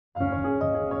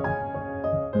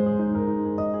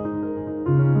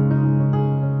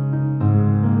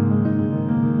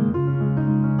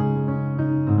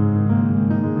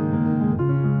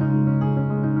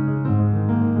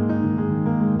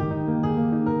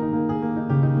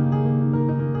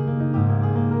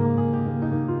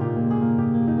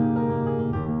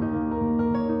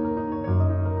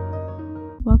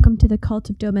to the Cult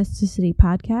of Domesticity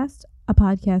podcast, a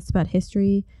podcast about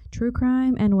history, true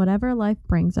crime, and whatever life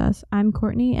brings us. I'm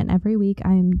Courtney, and every week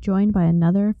I am joined by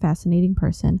another fascinating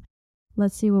person.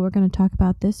 Let's see what we're going to talk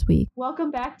about this week. Welcome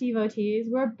back, devotees.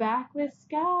 We're back with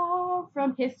Scout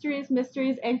from Histories,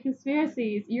 Mysteries, and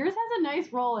Conspiracies. Yours has a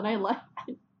nice role, and I like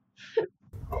it.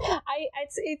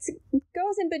 It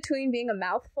goes in between being a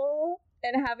mouthful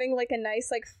and having like a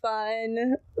nice, like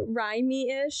fun,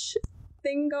 rhymey-ish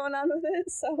thing going on with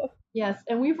it. So yes,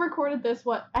 and we've recorded this.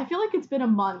 I feel like it's been a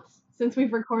month since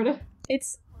we've recorded.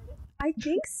 I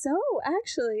think so.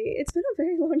 Actually, it's been a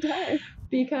very long time.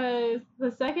 Because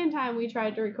the second time we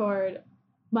tried to record,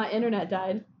 my internet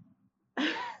died,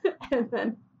 and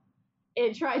then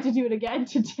it tried to do it again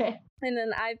today. And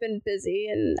then I've been busy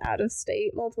and out of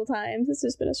state multiple times. It's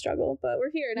just been a struggle, but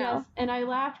we're here now. Yes, and I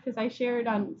laughed because I shared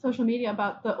on social media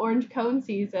about the orange cone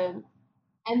season,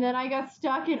 and then I got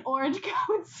stuck in orange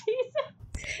cone season.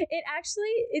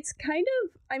 It's kind of,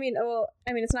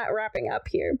 it's not wrapping up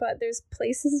here, but there's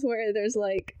places where there's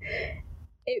like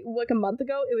a month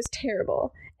ago, it was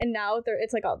terrible. And now they're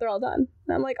all done.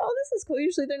 And I'm like, oh, this is cool.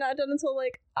 Usually they're not done until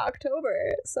like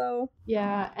October. So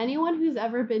yeah, anyone who's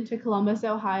ever been to Columbus,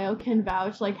 Ohio can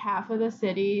vouch like half of the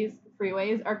city's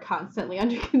freeways are constantly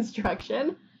under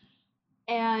construction.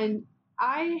 And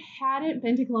I hadn't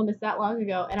been to Columbus that long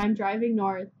ago, and I'm driving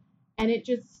north and it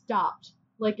just stopped.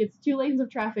 Like it's 2 lanes of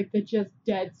traffic that just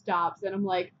dead stops. And I'm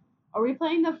like, are we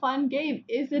playing the fun game?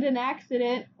 Is it an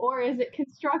accident or is it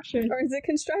construction?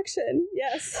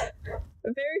 Yes.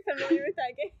 I'm very familiar with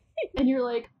that game. And you're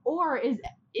like, or is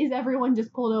everyone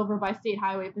just pulled over by State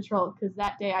Highway Patrol? Because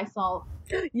that day I saw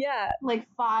like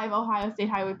 5 Ohio State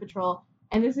Highway Patrol.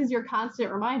 And this is your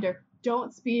constant reminder.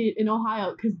 Don't speed in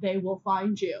Ohio because they will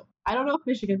find you. I don't know if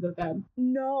Michigan's with them.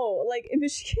 No, like in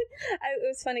Michigan, it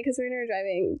was funny because we were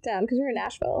driving down because we were in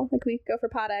Nashville. Like we go for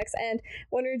PodX, and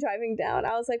when we were driving down,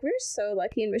 I was like, we're so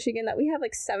lucky in Michigan that we have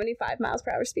like 75 miles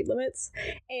per hour speed limits,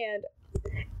 and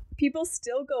people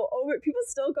still go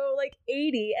like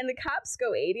 80, and the cops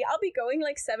go 80. I'll be going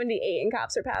like 78, and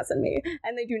cops are passing me,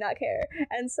 and they do not care.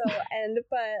 And so,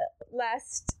 but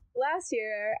last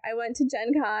year I went to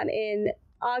Gen Con in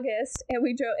August, and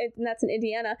we drove, and that's in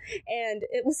Indiana, and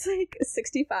it was like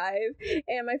 65,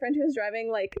 and my friend who was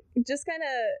driving like just kind of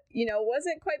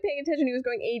wasn't quite paying attention. He was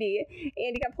going 80,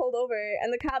 and he got pulled over,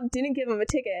 and the cop didn't give him a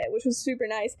ticket, which was super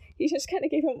nice. He just kind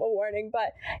of gave him a warning,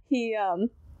 but he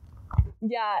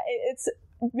it's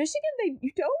Michigan,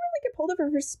 you don't really get pulled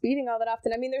over for speeding all that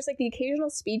often. I mean, there's like the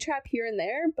occasional speed trap here and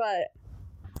there, but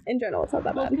in general it's not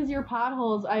that bad. Because your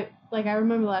potholes, I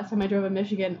remember the last time I drove in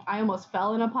Michigan, I almost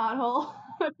fell in a pothole.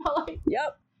 I felt like,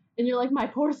 yep. And you're like, my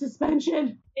poor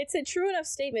suspension. It's a true enough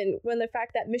statement when the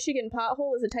fact that Michigan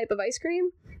pothole is a type of ice cream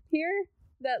here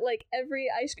that like every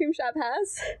ice cream shop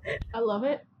has. I love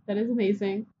it. That is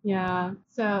amazing. Yeah.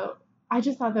 So I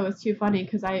just thought that was too funny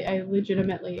because I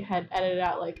legitimately had edited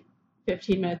out like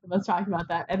 15 minutes of us talking about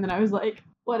that. And then I was like,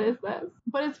 what is this?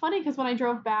 But it's funny because when I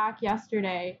drove back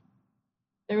yesterday,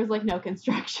 there was like no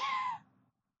construction.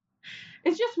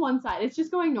 It's just one side. It's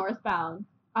just going northbound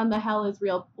on the Hell is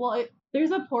Real. Well,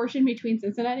 there's a portion between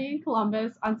Cincinnati and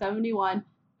Columbus on 71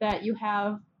 that you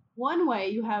have one way,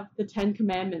 you have the 10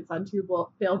 Commandments on 2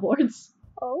 billboards.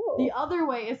 Oh. The other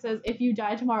way it says, if you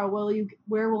die tomorrow,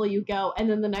 where will you go? And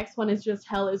then the next one is just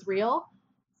Hell is Real.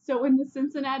 So when the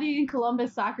Cincinnati and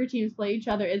Columbus soccer teams play each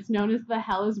other, it's known as the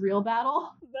Hell is Real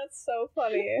battle. That's so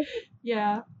funny.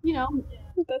 Yeah.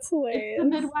 That's hilarious. It's the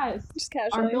Midwest. Just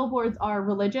casually. Our billboards are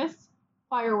religious,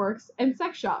 fireworks, and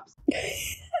sex shops.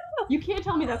 You can't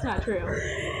tell me that's not true.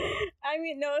 I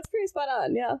mean, no, it's pretty spot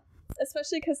on, yeah.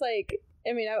 Especially because, like,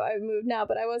 I mean, I moved now,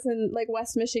 but I was in, like,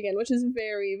 West Michigan, which is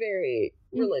very, very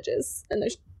religious, and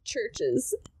there's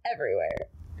churches everywhere.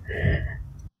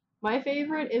 My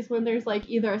favorite is when there's, like,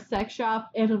 either a sex shop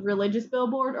and a religious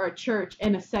billboard or a church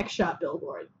and a sex shop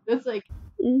billboard. That's, like,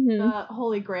 the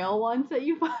Holy Grail ones that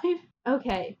you find.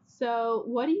 Okay, so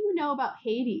what do you know about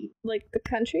Haiti? Like, the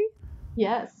country?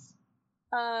 Yes.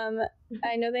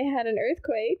 I know they had an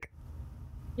earthquake.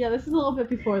 Yeah, this is a little bit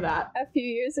before that. A few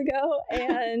years ago,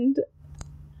 and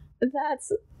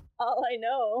that's all I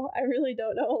know. I really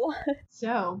don't know a lot.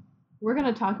 So, we're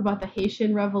going to talk about the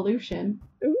Haitian Revolution.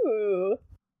 Ooh.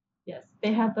 Yes,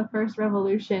 they had the first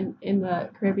revolution in the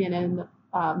Caribbean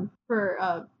and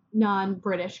for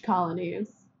non-British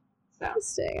colonies. So.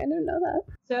 Interesting, I didn't know that.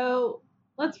 So,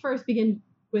 let's first begin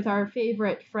with our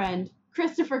favorite friend,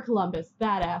 Christopher Columbus,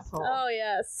 that asshole. Oh,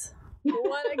 yes.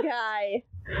 What a guy.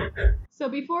 So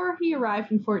before he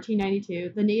arrived in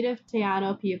 1492, the native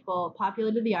Taino people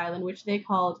populated the island, which they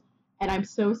called, and I'm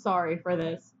so sorry for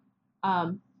this,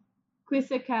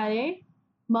 Quisicare,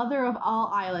 mother of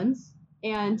all islands,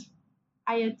 and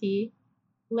Haiti,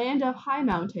 land of high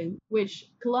mountain, which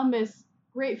Columbus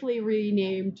gratefully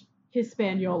renamed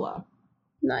Hispaniola.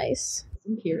 Nice.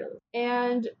 Imperial.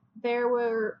 And there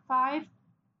were 5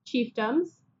 chiefdoms: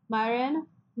 Marin,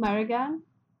 Marigan,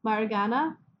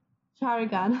 Maragana,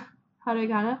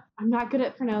 Haragana. I'm not good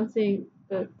at pronouncing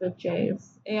the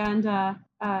J's. And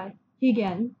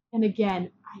Higan. And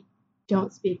again, I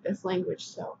don't speak this language,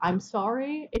 so I'm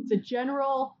sorry. It's a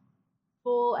general,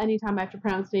 full, anytime I have to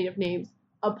pronounce native names,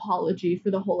 apology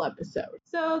for the whole episode.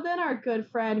 So then our good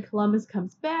friend Columbus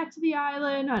comes back to the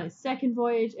island on his second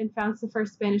voyage and founds the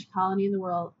first Spanish colony in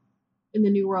the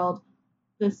New World,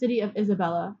 the city of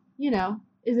Isabella. You know,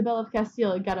 Isabella of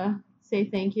Castile, gotta say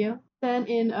thank you. Then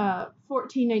in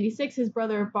 1496, his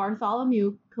brother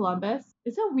Bartholomew Columbus.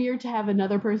 It's so weird to have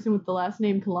another person with the last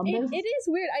name Columbus. It is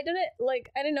weird. I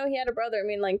didn't know he had a brother. I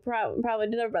mean, like, probably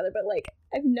did have a brother, but like,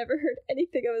 I've never heard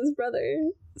anything of his brother.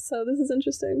 So this is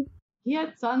interesting. He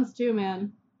had sons too,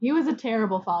 man. He was a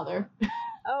terrible father.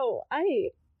 Oh, I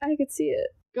could see it.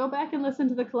 Go back and listen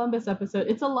to the Columbus episode.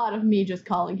 It's a lot of me just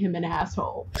calling him an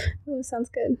asshole. Oh, sounds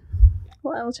good.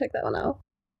 Well, I will check that one out.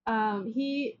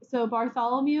 So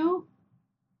Bartholomew,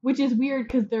 which is weird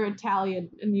because they're Italian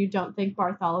and you don't think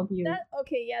Bartholomew.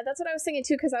 Okay, yeah, that's what I was thinking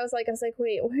too. Because I was like,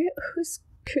 wait,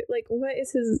 what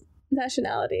is his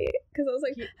nationality? Because I was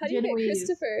like, how do you get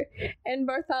Christopher and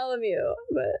Bartholomew?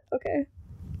 But okay,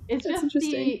 it's that's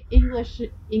just the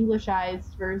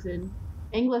Anglicized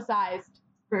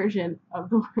version of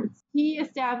the words. He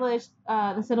established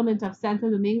the settlement of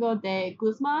Santo Domingo de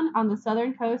Guzman on the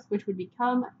southern coast, which would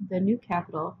become the new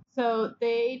capital. So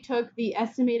they took the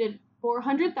estimated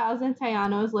 400,000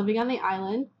 Tainos living on the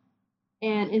island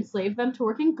and enslaved them to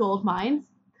work in gold mines,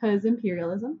 because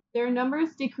imperialism. Their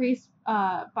numbers decreased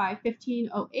by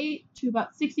 1508 to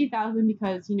about 60,000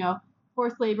 because, you know,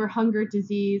 forced labor, hunger,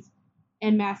 disease,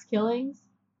 and mass killings.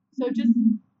 So just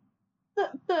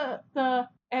the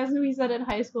as we said in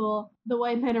high school, the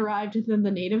white men arrived and then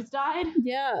the natives died.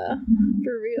 Yeah,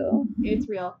 for real. It's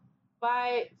real.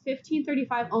 By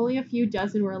 1535, only a few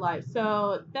dozen were alive.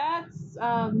 So that's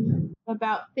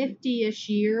about 50-ish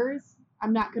years.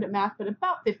 I'm not good at math, but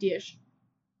about 50-ish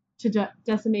to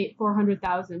decimate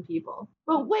 400,000 people.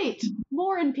 But wait,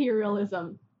 more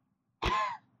imperialism.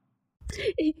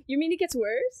 You mean it gets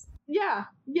worse? Yeah,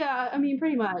 I mean,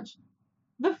 pretty much.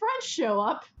 The French show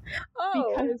up.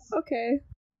 Oh, because okay.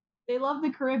 They love the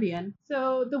Caribbean.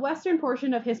 So the western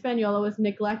portion of Hispaniola was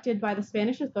neglected by the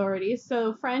Spanish authorities,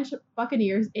 so French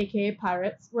buccaneers, aka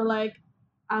pirates, were like,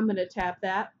 I'm gonna tap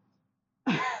that.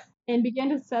 And began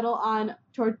to settle on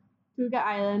Tortuga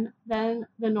Island, then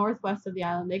the northwest of the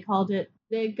island. They called it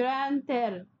the Grande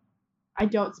Terre. I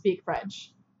don't speak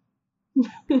French.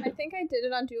 I think I did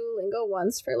it on Duolingo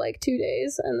once for like 2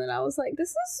 days, and then I was like, this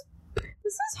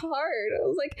is hard. I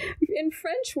was like, in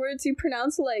French words, you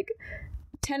pronounce like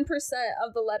 10%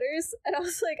 of the letters, and I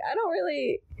was like, I don't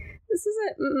really, this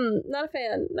isn't, not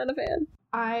a fan.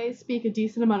 I speak a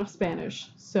decent amount of Spanish,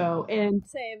 and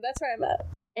same, that's where I'm at.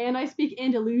 And I speak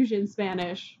Andalusian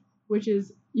Spanish, which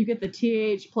is, you get the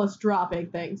TH plus dropping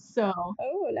things, so.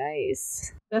 Oh,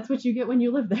 nice. That's what you get when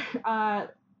you live there.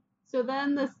 So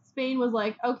then Spain was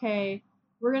like, okay,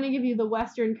 we're going to give you the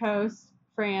western coast,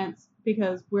 France,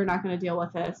 because we're not going to deal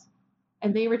with this.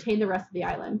 And they retained the rest of the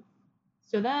island.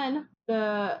 So then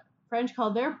the French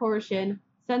called their portion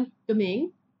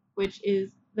Saint-Domingue, which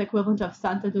is the equivalent of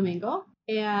Santo Domingo.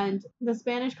 And the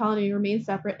Spanish colony remained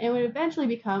separate and would eventually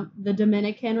become the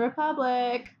Dominican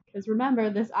Republic. Because remember,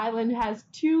 this island has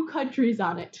 2 countries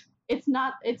on it. It's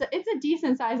a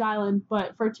decent sized island,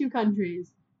 but for 2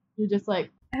 countries, you're just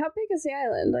like, how big is the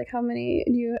island? Like, how many,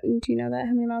 do you know that?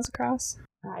 How many miles across?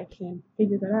 I can't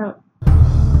figure that out.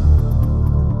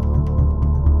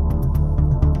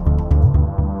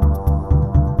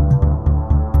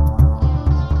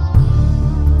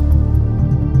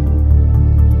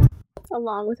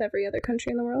 Along with every other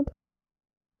country in the world.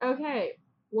 Okay,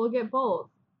 we'll get both.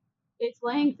 Its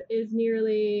length is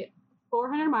nearly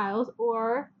 400 miles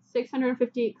or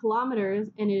 658 kilometers,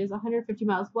 and it is 150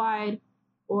 miles wide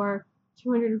or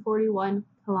 241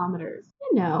 kilometers.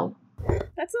 You know.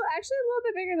 That's actually a little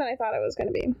bit bigger than I thought it was going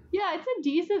to be. Yeah, it's a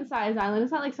decent sized island.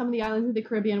 It's not like some of the islands in the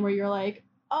Caribbean where you're like,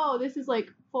 oh, this is like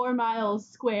 4 miles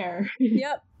square.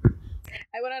 Yep.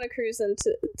 I went on a cruise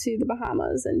into the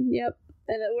Bahamas, and yep.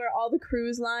 And where all the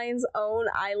cruise lines own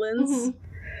islands,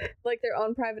 like their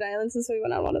own private islands, and so we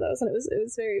went on one of those, and it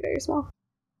was very, very small.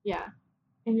 Yeah.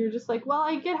 And you're just like, well,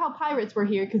 I get how pirates were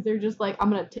here, because they're just like,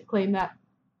 I'm going to claim that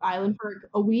island for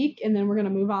a week, and then we're going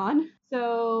to move on.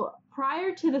 So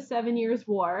prior to the 7 Years'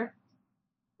 War,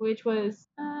 which was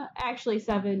actually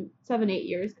 8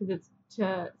 years because it's to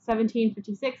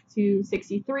 1756 to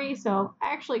 63, so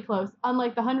actually close,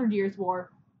 unlike the 100 Years'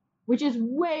 War, which is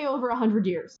way over 100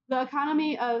 years. The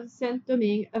economy of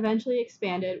Saint-Domingue eventually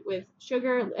expanded, with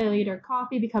sugar and later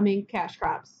coffee becoming cash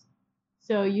crops.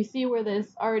 So you see where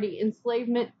this already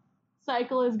enslavement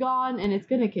cycle is gone, and it's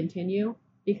going to continue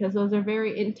because those are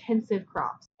very intensive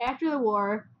crops. After the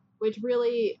war, which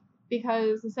really,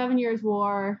 because the 7 Years'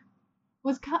 War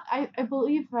was, I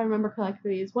believe, if I remember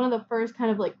correctly, is one of the first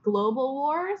kind of like global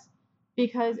wars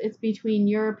because it's between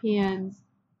Europeans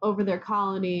over their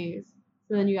colonies.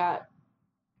 So then you got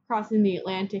crossing the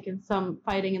Atlantic and some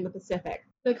fighting in the Pacific.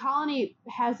 The colony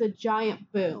has a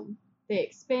giant boom. They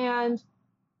expand.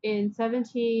 In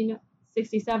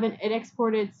 1767, it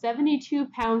exported 72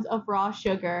 pounds of raw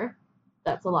sugar.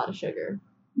 That's a lot of sugar.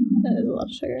 That is a lot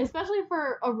of sugar. Especially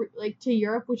for to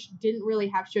Europe, which didn't really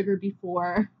have sugar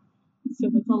before. So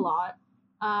that's a lot.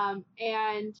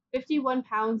 And 51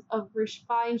 pounds of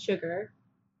refined sugar,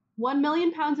 1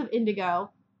 million pounds of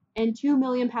indigo, and 2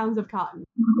 million pounds of cotton.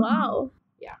 Wow.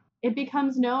 Yeah. It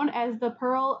becomes known as the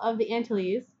Pearl of the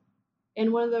Antilles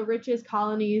and one of the richest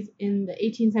colonies in the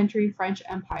 18th century French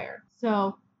Empire.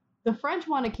 So the French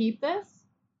want to keep this,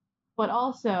 but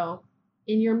also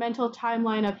in your mental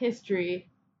timeline of history,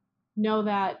 know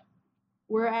that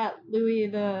we're at Louis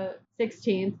the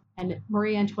 16th and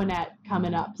Marie Antoinette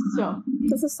coming up. So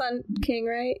that's the Sun King,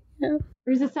 right? Yeah.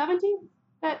 Or is it 17th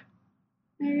that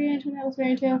Marie Antoinette was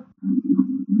married to?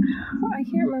 I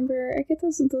can't remember. I get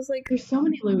those like. There's so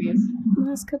many Louis.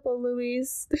 Last couple of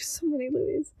Louis. There's so many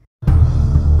Louis.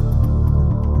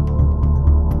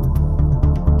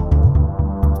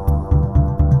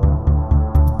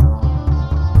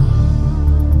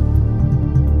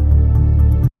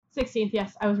 '16th,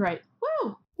 yes, I was right.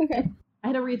 Woo! Okay. I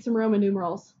had to read some Roman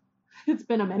numerals. It's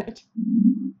been a minute.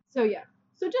 So yeah.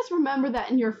 So just remember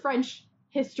that in your French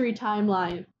history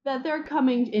timeline, that they're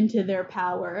coming into their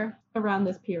power around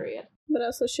this period. But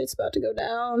also shit's about to go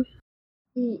down.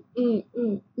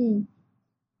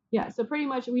 Yeah, so pretty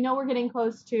much we know we're getting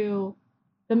close to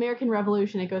the American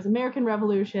Revolution. It goes American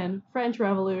Revolution, French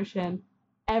Revolution,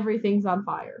 everything's on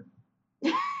fire.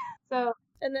 So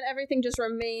and then everything just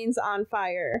remains on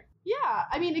fire. Yeah,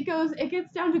 I mean, it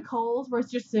gets down to coals where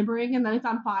it's just simmering and then it's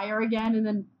on fire again and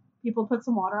then people put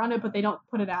some water on it, but they don't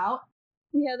put it out.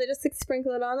 Yeah, they just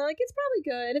sprinkle it on. They're like, it's probably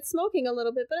good. It's smoking a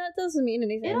little bit, but that doesn't mean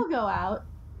anything. It'll go out.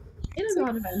 It'll go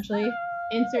out eventually.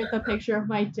 Insert the picture of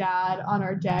my dad on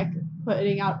our deck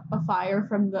putting out a fire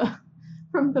from the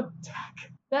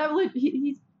deck. That would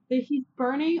he's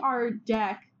burning our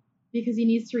deck because he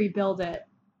needs to rebuild it.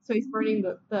 So he's burning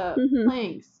the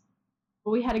planks.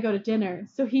 But we had to go to dinner.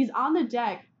 So he's on the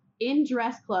deck in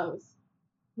dress clothes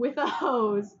with a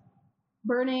hose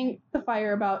burning the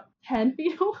fire about 10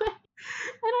 feet away. And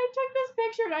I took this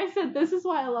picture and I said, this is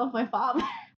why I love my father.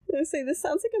 I say, this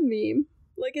sounds like a meme.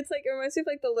 Like, it's like, it reminds me of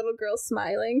like the little girl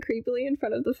smiling creepily in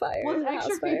front of the fire. Well, it's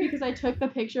extra creepy because I took the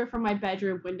picture from my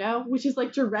bedroom window, which is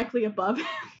like directly above him.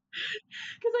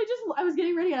 Because I was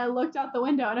getting ready and I looked out the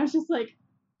window and I was just like,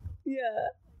 yeah,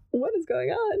 what is going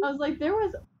on? I was like, there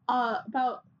was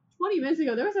about 20 minutes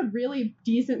ago, there was a really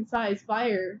decent sized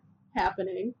fire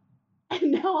happening.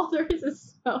 And now all there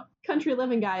is smoke. Country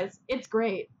living, guys. It's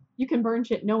great. You can burn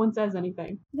shit. No one says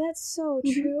anything. That's so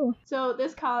true. So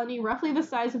this colony, roughly the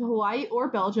size of Hawaii or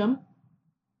Belgium,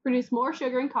 produced more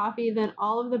sugar and coffee than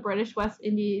all of the British West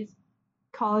Indies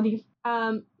colony.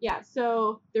 Yeah,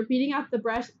 so they're beating out the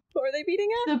British. What are they beating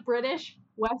out? The British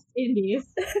West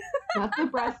Indies, not the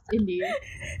breast Indies.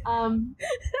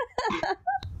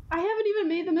 I haven't even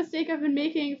made the mistake I've been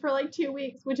making for like 2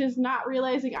 weeks, which is not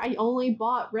realizing I only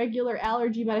bought regular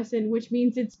allergy medicine, which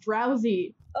means it's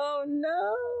drowsy. Oh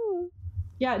no!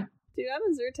 Yeah. Dude, I'm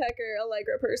a Zyrtec or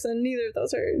Allegra person. Neither of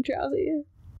those are drowsy.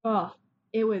 Oh,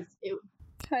 it was.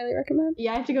 Highly recommend.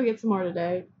 Yeah, I have to go get some more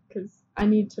today because I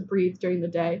need to breathe during the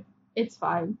day. It's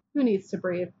fine. Who needs to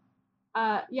breathe?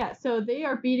 Yeah, so they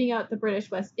are beating out the British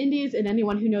West Indies, and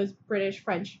anyone who knows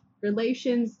British-French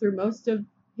relations through most of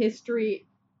history,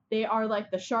 they are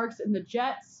like the Sharks and the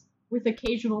Jets with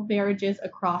occasional marriages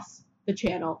across the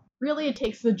channel. Really, it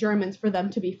takes the Germans for them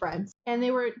to be friends. And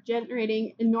they were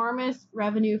generating enormous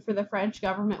revenue for the French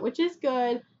government, which is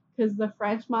good because the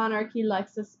French monarchy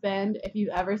likes to spend. If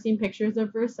you've ever seen pictures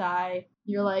of Versailles,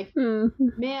 you're like,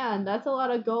 man, that's a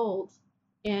lot of gold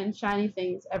and shiny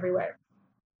things everywhere.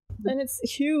 And it's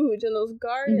huge, and those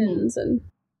gardens, and...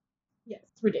 Yes,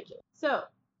 it's ridiculous. So,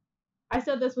 I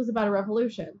said this was about a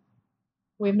revolution.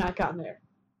 We've not gotten there.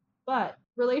 But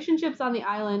relationships on the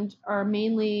island are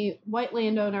mainly white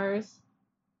landowners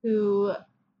who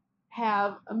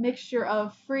have a mixture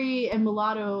of free and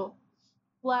mulatto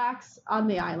blacks on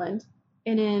the island.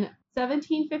 And in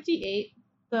 1758,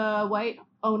 the white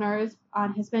owners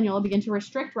on Hispaniola began to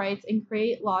restrict rights and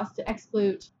create laws to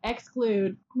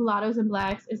exclude mulattoes and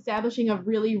blacks, establishing a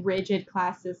really rigid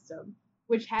class system,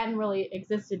 which hadn't really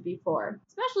existed before.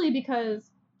 Especially because,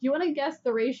 do you want to guess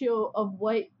the ratio of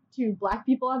white to black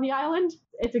people on the island?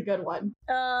 It's a good one.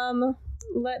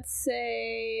 Let's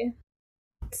say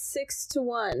 6-1.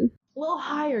 A little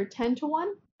higher,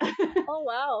 10-1. Oh,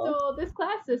 wow. So this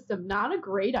class system, not a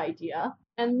great idea.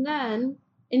 And then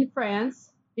in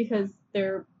France, because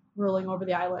they're ruling over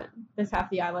the island, this half of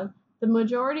the island, the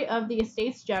majority of the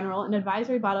Estates General, an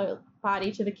advisory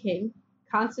body to the king,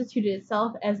 constituted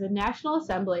itself as a national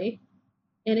assembly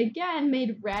and again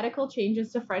made radical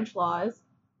changes to French laws.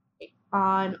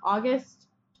 On August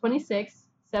 26,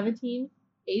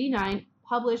 1789,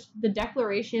 published the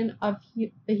Declaration of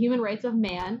the Human Rights of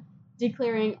Man,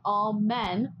 declaring all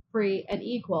men free and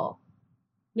equal.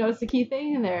 Notice the key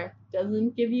thing in there.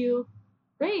 Doesn't give you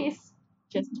race,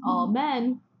 just all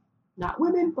men, not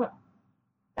women, but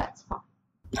that's fine.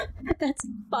 That's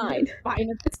fine. It's fine.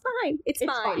 It's fine. It's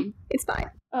fine. It's fine.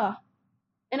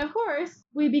 And of course,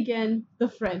 we begin the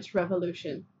French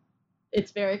Revolution.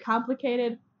 It's very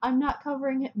complicated. I'm not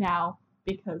covering it now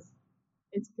because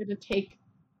it's going to take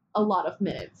a lot of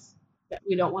minutes that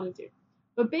we don't want to do.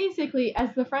 But basically,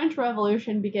 as the French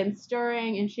Revolution begins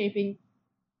stirring and shaping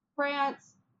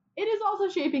France, it is also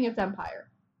shaping its empire.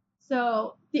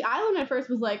 So the island at first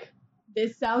was like,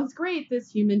 this sounds great, this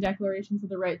human declarations of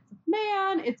the rights of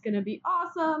man, it's going to be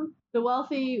awesome. The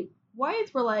wealthy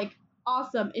whites were like,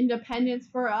 awesome, independence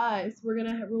for us, we're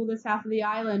going to rule this half of the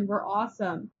island, we're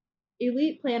awesome.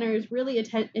 Elite planners really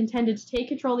intended to take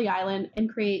control of the island and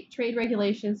create trade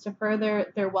regulations to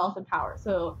further their wealth and power.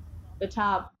 So the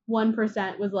top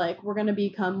 1% was like, we're going to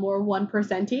become more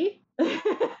 1%y.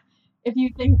 If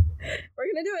you think we're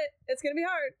going to do it, it's going to be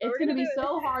hard. It's going to be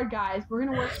so hard, guys. We're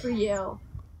going to work for you.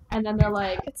 And then they're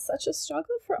like, it's such a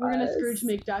struggle for we're us. We're going to Scrooge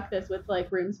McDuck this with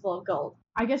like rooms full of gold.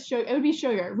 I guess it would be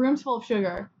sugar. Rooms full of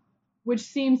sugar, which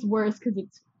seems worse because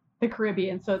it's the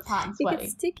Caribbean, so it's hot and sweaty. It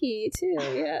gets sticky too,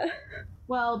 yeah.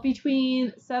 Well, between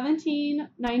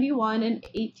 1791 and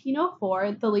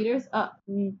 1804, the leaders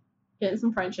getting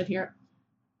some French in here.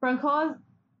 Francois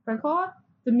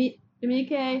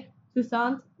Dominique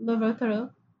Toussaint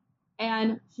Louverture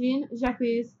and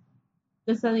Jean-Jacques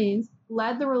Dessalines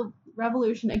led the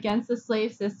revolution against the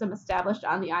slave system established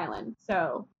on the island.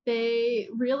 So they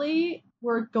really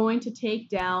were going to take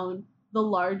down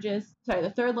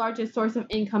the third largest source of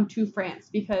income to France,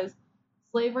 because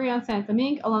slavery on Saint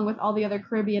Domingue, along with all the other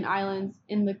Caribbean islands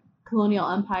in the colonial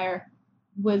empire,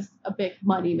 was a big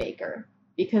money maker.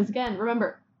 Because again,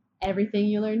 remember, everything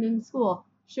you learned in school,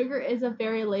 sugar is a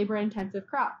very labor-intensive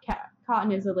crop.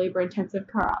 Cotton is a labor-intensive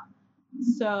crop.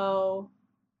 So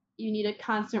you need to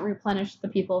constantly replenish the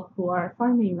people who are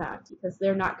farming that, because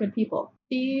they're not good people.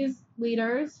 These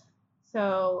leaders,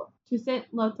 so Toussaint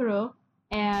Louverture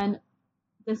and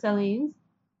Dessalines,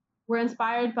 were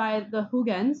inspired by the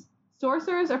Huguenots,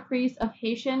 sorcerers or priests of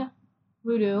Haitian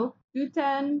voodoo,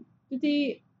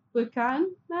 Duty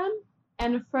Buchanan,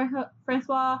 and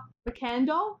Francois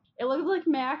McCandle. It looks like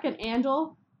Mac and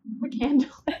Andel McCandle.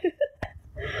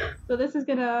 So this is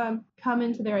going to come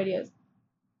into their ideas.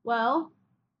 Well,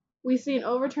 we see an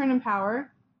overturn in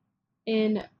power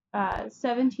in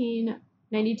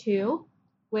 1792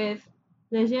 with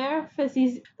Leger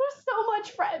Fascis. There's so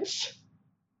much French,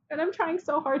 and I'm trying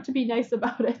so hard to be nice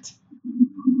about it.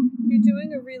 You're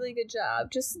doing a really good job.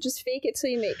 Just fake it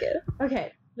till you make it.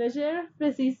 Okay. Leger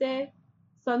Fascis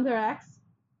Sonderax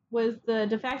was the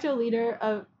de facto leader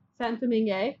of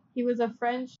Saint-Domingue. He was a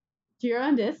French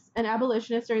Girondist, an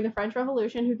abolitionist during the French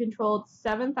Revolution who controlled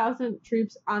 7,000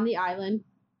 troops on the island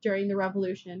during the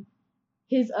Revolution.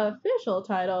 His official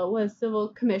title was Civil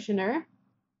Commissioner,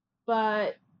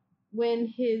 but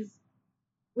within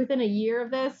a year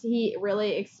of this, he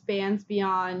really expands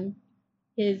beyond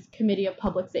his Committee of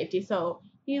Public Safety. So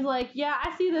he's like, yeah,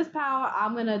 I see this power,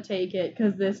 I'm going to take it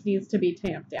because this needs to be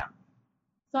tamped down.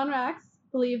 Sonrax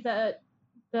believed that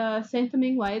the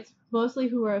Saint-Domingue whites, mostly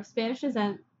who were of Spanish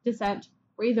descent,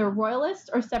 were either royalist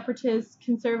or separatist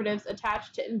conservatives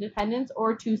attached to independence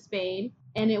or to Spain,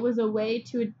 and it was a way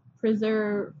to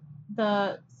preserve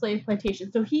the slave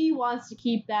plantation. So he wants to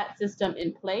keep that system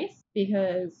in place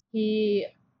because he,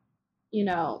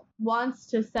 wants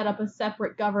to set up a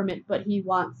separate government, but he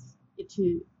wants it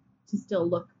to still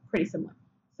look pretty similar.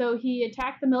 So he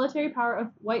attacked the military power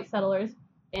of white settlers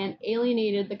and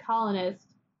alienated the colonists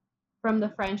from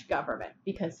the French government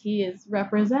because he is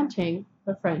representing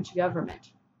the French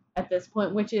government. at this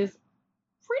point, which is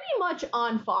pretty much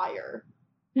on fire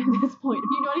at this point. If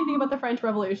you know anything about the French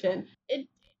Revolution,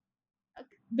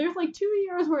 there's like 2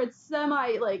 years where it's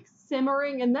semi like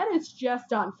simmering, and then it's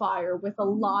just on fire with a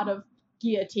lot of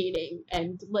guillotining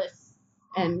and lists.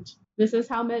 And this is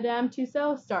how Madame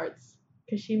Tussaud starts,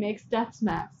 because she makes death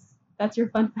maps. That's your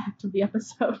fun fact of the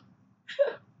episode.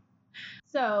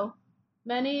 So,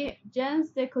 many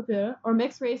gens de culture, or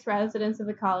mixed-race residents of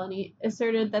the colony,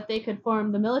 asserted that they could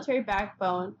form the military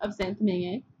backbone of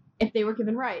Saint-Domingue if they were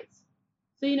given rights.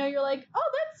 So, you're like,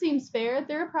 oh, that seems fair.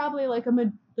 They're probably like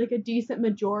a decent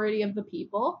majority of the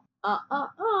people.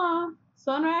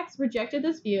 Sonrax rejected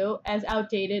this view as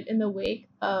outdated in the wake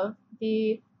of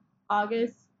the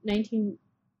August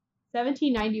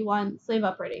 1791 slave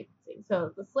uprising.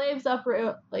 So the slaves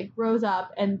rose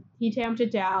up, and he tamped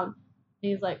it down.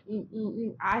 And he's like,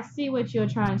 I see what you're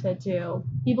trying to do.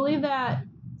 He believed that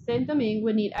Saint-Domingue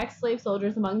would need ex-slave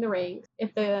soldiers among the ranks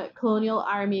if the colonial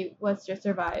army was to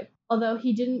survive. Although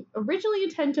he didn't originally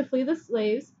intend to flee the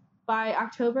slaves, by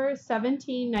October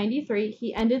 1793,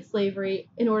 he ended slavery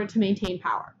in order to maintain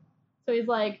power. So he's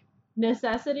like,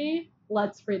 necessity,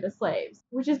 let's free the slaves,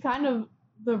 which is kind of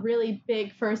the really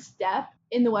big first step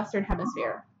in the Western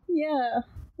Hemisphere. Yeah,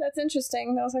 that's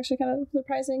interesting. That was actually kind of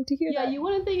surprising to hear that. Yeah, you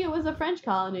wouldn't think it was a French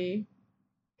colony,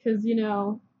 because,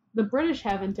 the British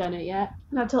haven't done it yet.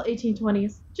 Not till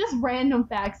 1820s. Just random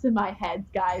facts in my head,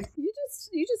 guys. You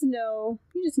just know.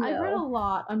 I've read a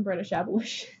lot on British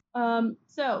abolition. So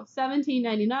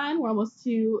 1799, we're almost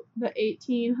to the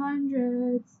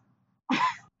 1800s.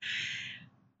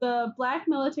 The black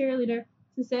military leader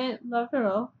Toussaint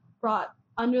Louverture brought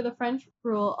under the French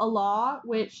rule a law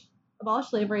which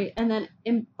abolished slavery and then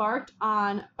embarked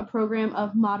on a program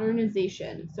of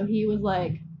modernization. So he was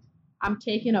like, I'm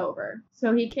taking over.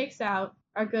 So he kicks out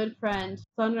our good friend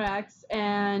Sonrax,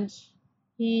 and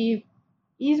he's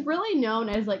really known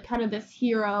as like kind of this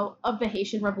hero of the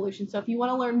Haitian Revolution. So if you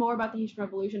want to learn more about the Haitian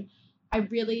Revolution, I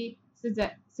really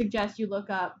suggest you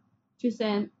look up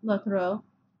Toussaint Louverture.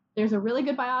 There's a really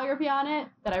good biography on it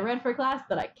that I read for class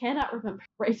that I cannot remember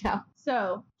right now.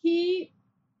 So he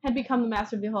had become the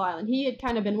master of the whole island. He had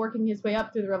kind of been working his way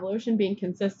up through the revolution, being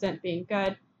consistent, being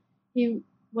good. He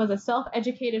was a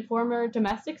self-educated former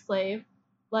domestic slave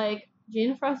like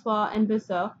Jean-Francois and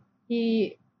Bissau.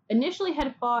 He initially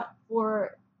had fought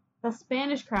for the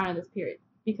Spanish crown in this period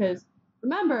because,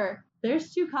 remember,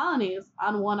 there's 2 colonies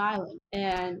on one island.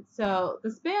 And so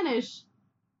the Spanish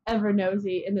ever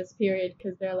nosy in this period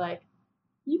because they're like,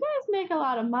 you guys make a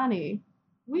lot of money.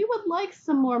 We would like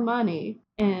some more money.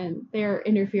 And they're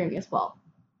interfering as well.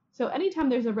 So anytime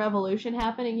there's a revolution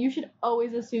happening, you should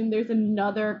always assume there's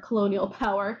another colonial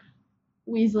power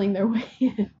weaseling their way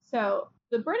in. So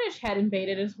the British had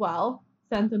invaded as well,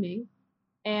 Saint-Domingue,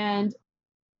 and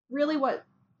really what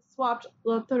swapped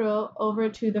Louverture over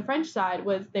to the French side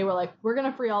was they were like, we're going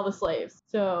to free all the slaves.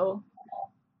 So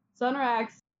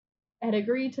Sonrax had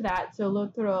agreed to that, so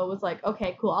Louverture was like,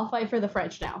 okay, cool, I'll fight for the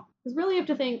French now. Because really you have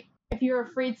to think, if you're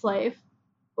a freed slave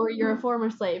or you're a former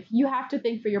slave, you have to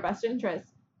think for your best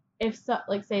interest. If,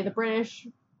 like, say, the British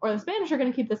or the Spanish are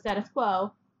going to keep the status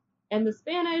quo, and the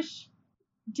Spanish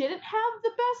didn't have the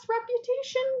best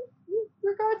reputation in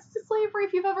regards to slavery.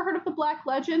 If you've ever heard of the Black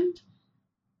Legend,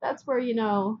 that's where,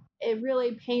 it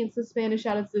really paints the Spanish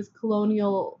out as this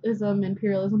colonialism,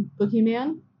 imperialism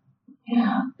boogeyman.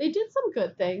 Yeah. They did some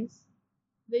good things.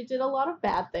 They did a lot of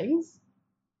bad things.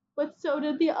 But so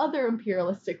did the other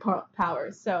imperialistic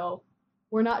powers. So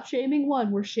we're not shaming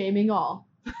one, we're shaming all.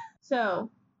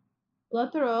 So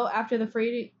Louverture, after the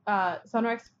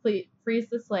Sonrax fleet frees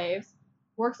the slaves,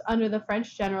 works under the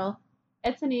French general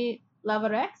Etienne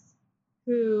Louverture,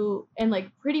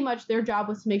 pretty much their job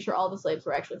was to make sure all the slaves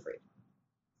were actually freed.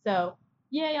 So,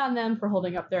 yay on them for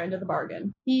holding up their end of the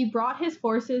bargain. He brought his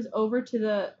forces over to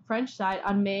the French side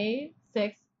on May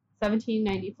 6,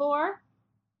 1794,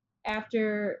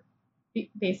 after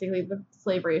basically the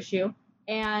slavery issue,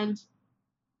 and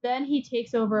then he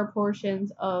takes over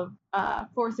portions of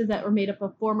forces that were made up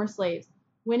of former slaves,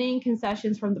 winning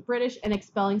concessions from the British and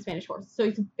expelling Spanish forces. So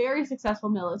it's a very successful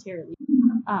military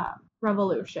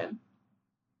revolution.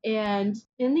 And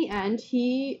in the end,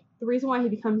 the reason why he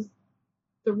becomes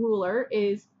the ruler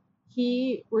is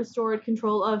he restored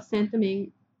control of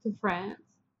Saint-Domingue to France,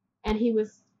 and he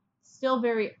was still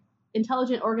very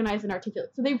intelligent, organized, and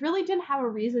articulate. So they really didn't have a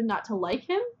reason not to like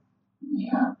him,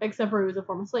 except for he was a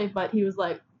former slave, but he was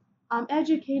like, I'm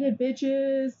educated,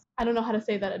 bitches. I don't know how to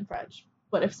say that in French,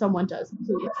 but if someone does,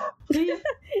 please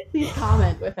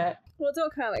comment with it. Well,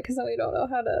 don't comment, because then we don't know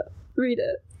how to read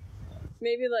it.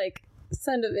 Maybe,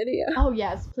 send a video. Oh,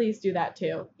 yes, please do that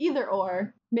too. Either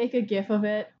or. Make a gif of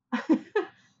it.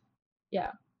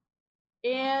 Yeah.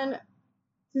 And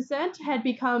Toussaint had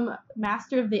become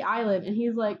master of the island, and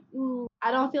he's like,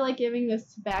 I don't feel like giving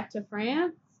this back to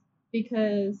France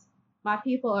because my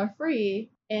people are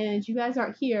free and you guys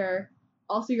aren't here.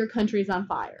 Also, your country's on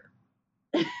fire.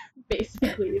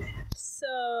 Basically.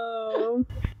 So,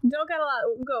 don't got a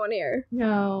lot going here.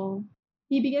 No.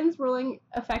 He begins ruling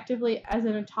effectively as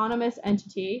an autonomous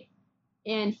entity,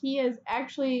 and he has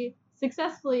actually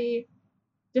successfully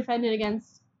defended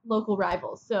against local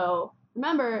rivals. So,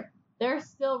 remember, there's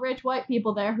still rich white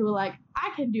people there who are like,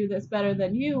 I can do this better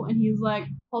than you. And he's like,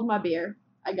 hold my beer.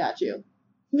 I got you.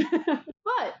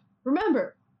 But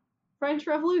remember, French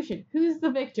Revolution. Who's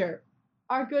the victor?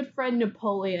 Our good friend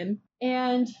Napoleon.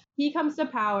 And he comes to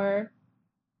power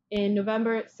in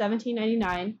November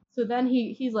 1799. So then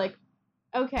he's like,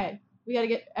 okay, we got to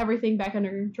get everything back under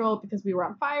control because we were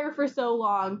on fire for so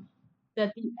long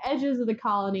that the edges of the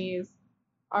colonies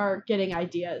are getting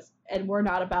ideas, and we're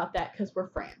not about that because we're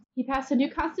France. He passed a new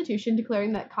constitution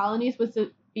declaring that colonies would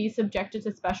be subjected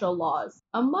to special laws.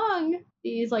 Among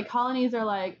these, like, colonies are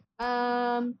like,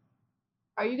 are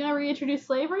you going to reintroduce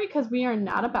slavery? Because we are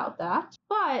not about that.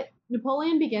 But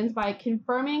Napoleon begins by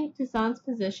confirming Toussaint's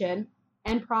position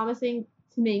and promising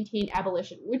to maintain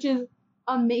abolition, which is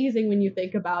amazing when you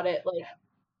think about it. Like,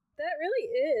 that really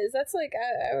is. That's like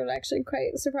I was actually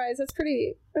quite surprised. That's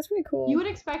pretty cool. You would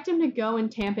expect him to go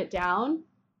and tamp it down,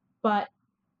 but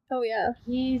oh yeah,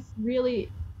 he's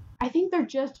really. I think they're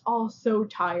just all so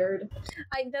tired.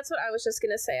 That's what I was just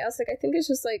gonna say. I was like, I think it's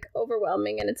just like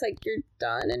overwhelming, and it's like you're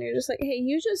done, and you're just like, hey,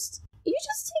 you just take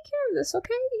care of this,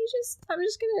 okay? I'm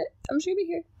just gonna be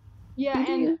here. Yeah,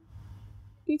 and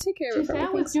you take care of it.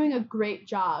 Toussaint was doing a great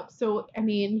job. So I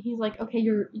mean, he's like, okay,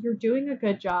 you're doing a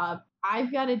good job.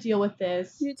 I've got to deal with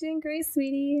this. You're doing great,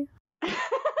 sweetie.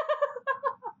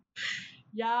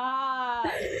 Yeah.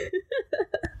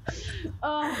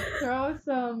 Oh, throw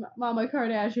some Mama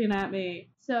Kardashian at me.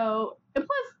 So, and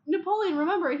plus, Napoleon,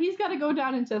 remember, he's got to go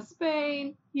down into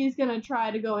Spain. He's going to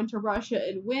try to go into Russia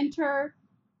in winter,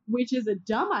 which is a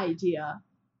dumb idea,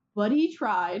 but he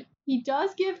tried. He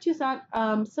does give Toussaint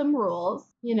some rules.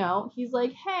 You know, he's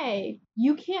like, hey,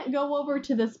 you can't go over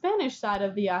to the Spanish side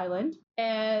of the island,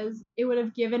 as it would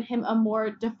have given him a more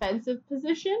defensive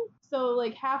position. So,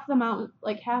 like, half the mountain,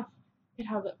 like, half,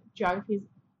 how the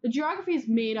geography is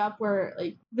made up where,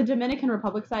 like, the Dominican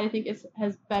Republic side, I think,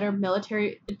 has better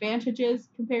military advantages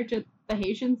compared to the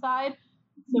Haitian side.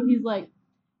 So he's like,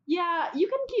 yeah, you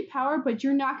can keep power, but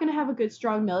you're not going to have a good,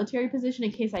 strong military position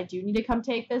in case I do need to come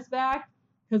take this back,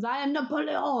 because I am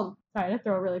Napoleon. Sorry to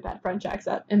throw a really bad French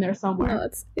accent in there somewhere. No,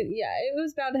 it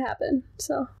was bound to happen,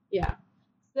 so. Yeah.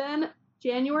 Then,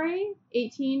 January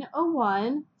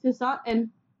 1801, Toussaint and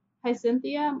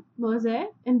Hyacinthia Mose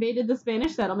invaded the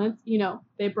Spanish settlements. You know,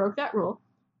 they broke that rule,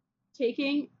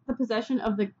 taking the possession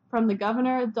from the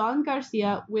governor, Don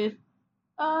Garcia, with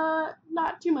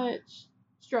not too much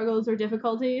struggles or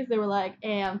difficulties. They were like,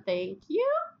 and thank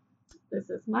you, this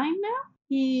is mine now.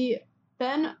 He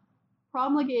then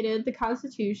promulgated the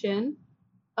Constitution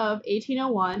of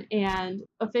 1801 and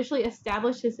officially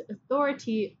established his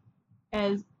authority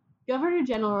as Governor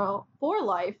General for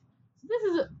life. So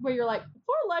this is where you're like,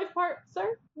 for life part, sir?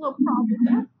 A little problem with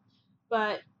that.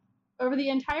 But over the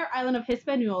entire island of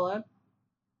Hispaniola,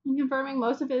 confirming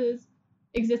most of his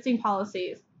existing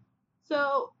policies.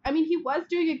 So, I mean, he was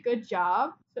doing a good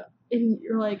job. So, and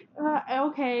you're like,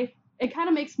 okay, it kind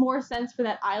of makes more sense for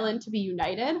that island to be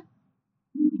united.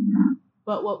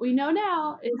 But what we know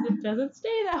now is it doesn't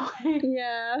stay that way.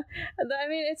 Yeah. I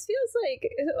mean, it feels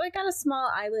like on a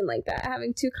small island like that,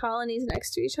 having two colonies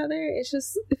next to each other, it's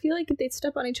just, I feel like they'd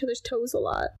step on each other's toes a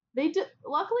lot.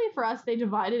 Luckily for us, they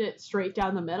divided it straight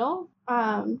down the middle.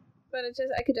 But it just,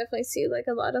 I could definitely see, like,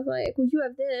 a lot of, like, well, you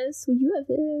have this, well, you have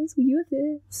this, well, you have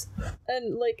this.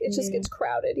 And, like, it just gets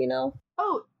crowded, you know?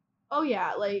 Oh,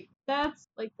 yeah, like, that's,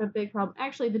 like, the big problem.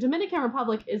 Actually, the Dominican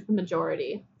Republic is the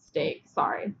majority state.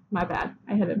 Sorry, my bad.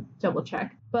 I had to double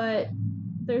check. But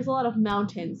there's a lot of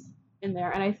mountains in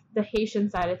there, and the Haitian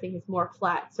side, I think, is more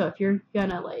flat. So if you're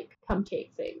gonna, like, come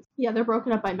take things. Yeah, they're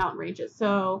broken up by mountain ranges.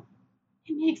 So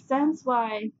it makes sense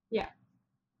why, yeah.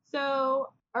 So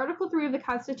Article 3 of the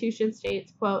Constitution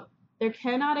states, quote, there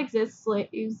cannot exist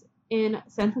slaves in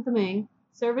Santo Domingue.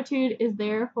 Servitude is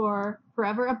therefore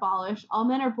forever abolished. All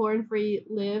men are born free,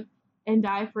 live and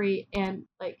die free. And,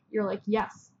 like, you're like,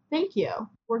 yes, thank you.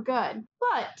 We're good.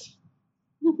 But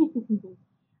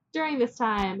during this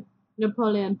time,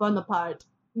 Napoleon Bonaparte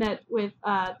met with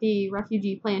the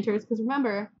refugee planters. Because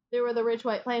remember, they were the rich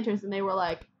white planters and they were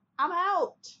like, I'm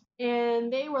out.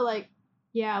 And they were like,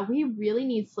 yeah, we really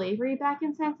need slavery back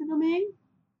in Santo Domingue.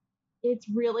 It's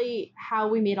really how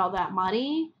we made all that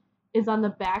money is on the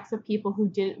backs of people who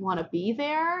didn't want to be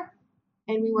there.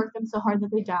 And we worked them so hard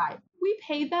that they died. We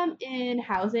paid them in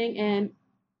housing and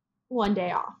 1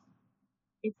 day off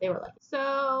if they were like.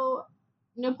 So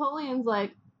Napoleon's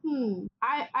like,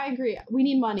 I agree. We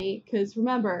need money because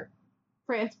remember,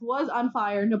 France was on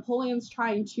fire. Napoleon's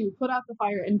trying to put out the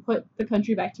fire and put the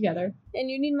country back together. And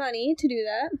you need money to do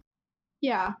that.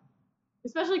 Yeah,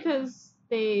 especially because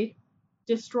they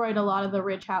destroyed a lot of the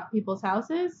rich people's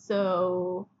houses.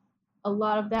 So a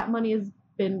lot of that money has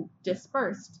been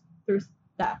dispersed through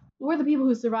theft. We're the people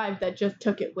who survived that just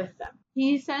took it with them.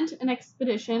 He sent an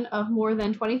expedition of more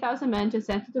than 20,000 men to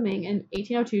Santo Domingue in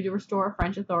 1802 to restore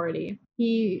French authority.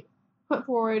 He put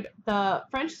forward the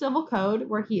French Civil Code,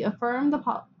 where he affirmed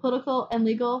the political and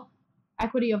legal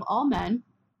equity of all men.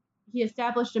 He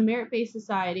established a merit-based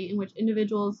society in which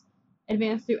individuals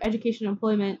advance through education and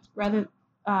employment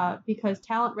because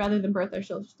talent rather than birth or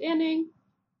social standing.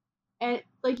 And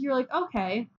you're like,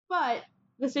 okay, but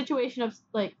the situation of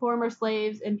former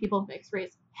slaves and people of mixed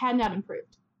race had not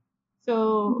improved.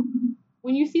 So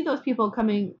when you see those people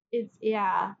coming,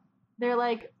 they're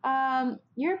like,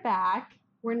 you're back.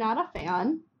 We're not a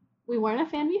fan. We weren't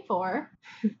a fan before.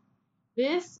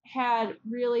 This had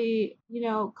really,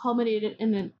 culminated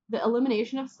in the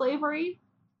elimination of slavery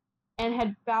and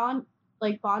had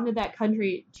bonded that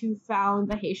country to found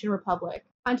the Haitian Republic.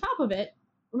 On top of it,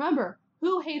 remember,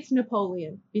 who hates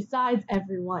Napoleon besides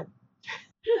everyone?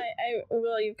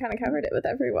 Well, you've kind of covered it with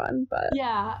everyone, but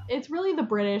yeah, it's really the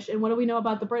British. And what do we know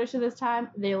about the British at this time?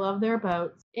 They love their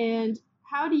boats. And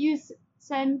how do you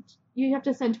you have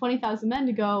to send 20,000 men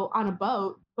to go on a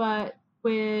boat, but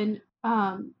when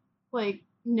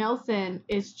Nelson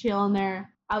is chilling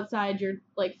there outside your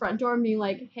front door and being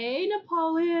like, hey,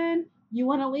 Napoleon, you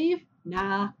want to leave?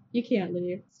 Nah, you can't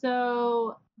leave.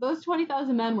 So those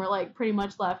 20,000 men were pretty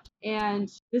much left. And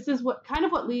this is what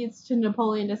leads to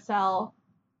Napoleon to sell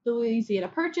the Louisiana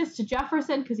Purchase to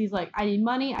Jefferson because he's like, I need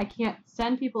money. I can't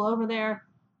send people over there.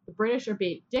 The British are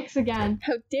being dicks again.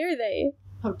 How dare they?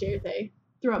 How dare they?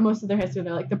 Throughout most of their history,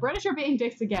 they're like, the British are being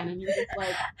dicks again. And you're just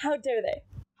like, how dare they?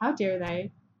 How dare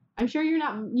they? I'm sure you're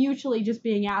not mutually just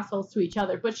being assholes to each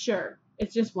other, but sure,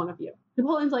 it's just one of you.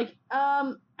 Napoleon's like,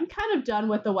 I'm kind of done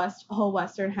with the whole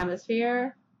Western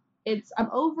Hemisphere. I'm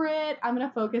over it. I'm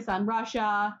gonna focus on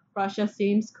Russia. Russia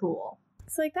seems cool.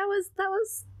 It's like that was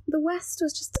the West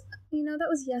was just that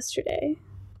was yesterday.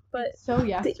 But so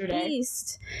yesterday. The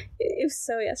East, it was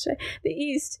so yesterday. The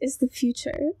East is the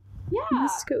future. Yeah.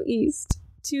 Let's go east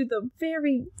to the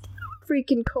very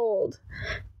freaking coldest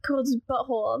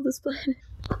butthole of this planet.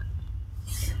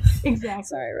 Exactly.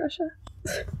 Sorry, Russia.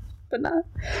 But not.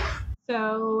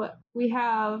 So we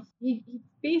have, he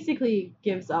basically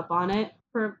gives up on it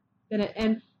for a minute.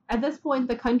 And at this point,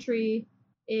 the country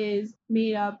is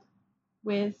made up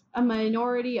with a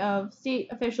minority of state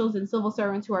officials and civil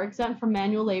servants who are exempt from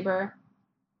manual labor,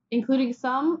 including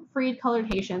some freed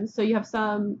colored Haitians. So you have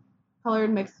some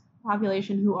colored mixed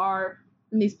population who are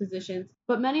in these positions.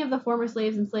 But many of the former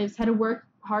slaves and slaves had to work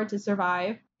hard to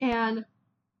survive. And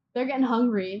they're getting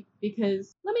hungry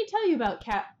because let me tell you about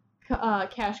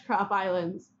cash crop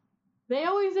islands. They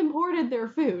always imported their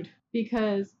food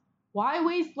because why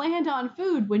waste land on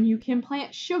food when you can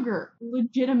plant sugar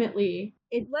legitimately?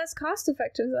 It's less cost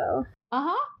effective though.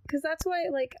 Because that's why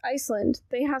Iceland,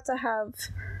 they have to have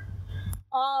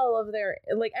all of their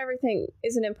everything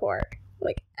is an import.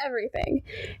 Everything.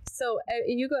 So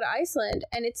you go to Iceland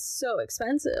and it's so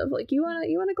expensive. You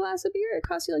want a glass of beer, it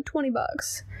costs you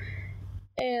 $20.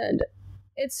 And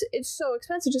it's so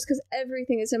expensive just because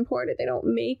everything is imported. They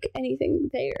don't make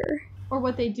anything there. Or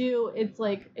what they do,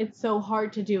 it's so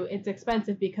hard to do. It's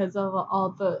expensive because of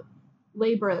all the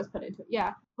labor that's put into it.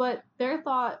 Yeah. But their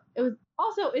thought, it was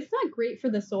also, it's not great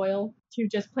for the soil to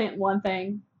just plant one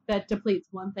thing that depletes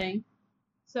one thing.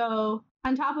 So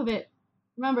on top of it,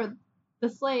 remember, the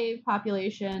slave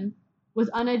population was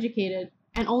uneducated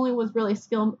and only was really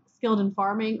skilled in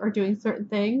farming or doing certain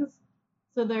things.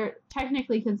 So they're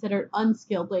technically considered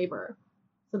unskilled labor.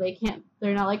 So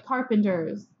they're not like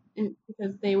carpenters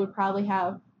because they would probably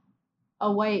have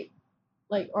a white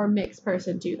or mixed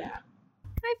person do that.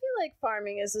 I feel like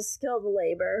farming is a skilled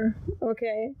labor.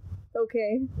 Okay.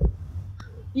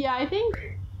 Yeah, I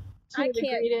think I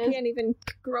can't even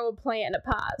grow a plant in a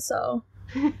pot, so.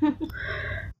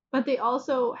 But they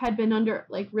also had been under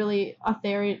really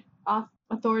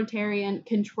authoritarian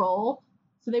control.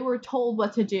 So they were told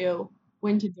what to do,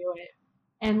 when to do it,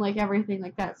 and everything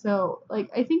like that. So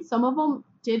I think some of them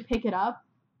did pick it up,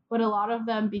 but a lot of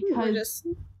them, because we're just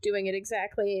doing it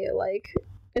exactly like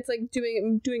it's like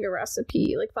doing a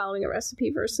recipe, like following a recipe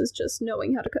versus just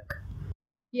knowing how to cook.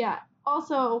 Yeah.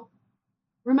 Also,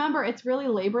 remember, it's really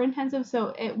labor intensive,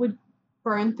 so it would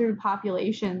burn through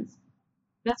populations.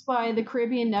 That's why the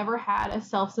Caribbean never had a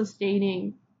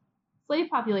self-sustaining slave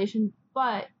population,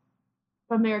 but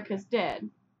Americas did,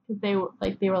 because they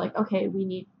were like, okay, we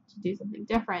need to do something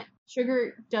different.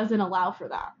 Sugar doesn't allow for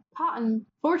that. Cotton,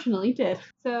 fortunately, did.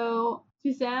 So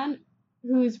Toussaint,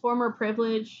 whose former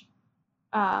privilege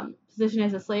position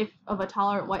as a slave of a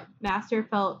tolerant white master,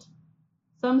 felt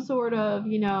some sort of,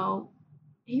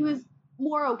 he was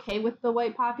more okay with the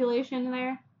white population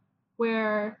there,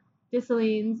 where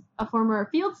Dessalines, a former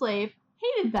field slave,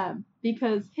 hated them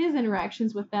because his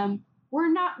interactions with them were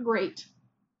not great,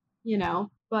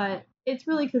 but it's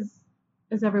really because,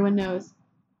 as everyone knows,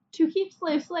 to keep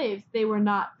slaves, they were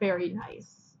not very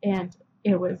nice. And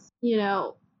it was,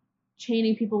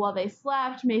 chaining people while they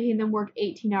slept, making them work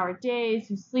 18-hour days,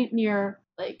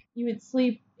 you would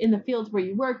sleep in the fields where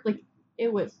you worked. Like,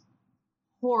 it was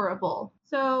horrible.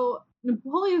 So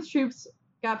Napoleon's troops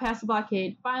got past the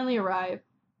blockade, finally arrived,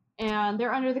 and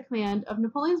they're under the command of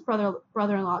Napoleon's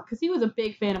brother-in-law, because he was a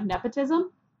big fan of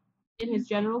nepotism in his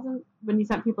generals when he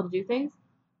sent people to do things.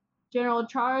 General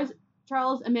Charles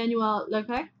Emmanuel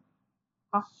Leclerc.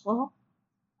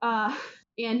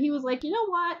 And he was like, you know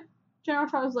what? General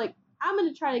Charles was like, I'm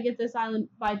going to try to get this island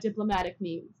by diplomatic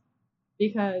means,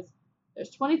 because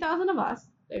there's 20,000 of us.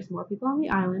 There's more people on the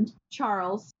island.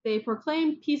 Charles, they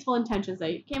proclaimed peaceful intentions.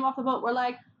 They came off the boat, were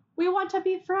like, we want to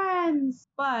be friends,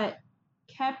 but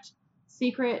kept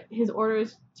secret his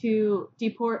orders to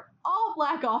deport all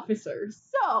black officers.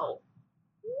 So,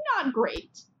 not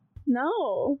great.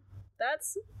 No,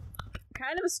 that's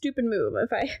kind of a stupid move.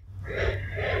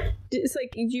 It's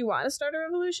like, do you want to start a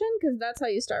revolution? Because that's how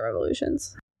you start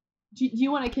revolutions. Do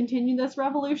you want to continue this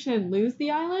revolution and lose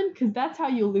the island? Because that's how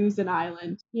you lose an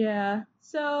island. Yeah.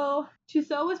 So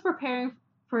Toussaint was preparing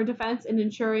for defense and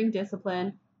ensuring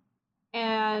discipline.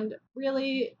 And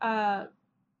really,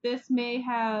 this may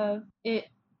have it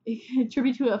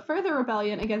contribute to a further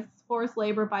rebellion against forced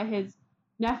labor by his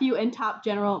nephew and top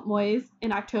general Moise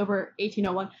in October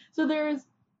 1801. So there's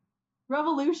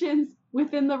revolutions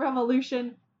within the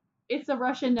revolution. It's a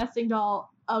Russian nesting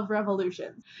doll of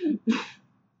revolutions.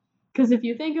 Because if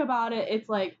you think about it, it's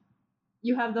like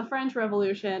you have the French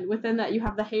Revolution. Within that, you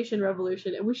have the Haitian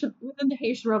Revolution, and within the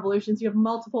Haitian revolutions, you have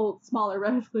multiple smaller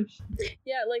revolutions.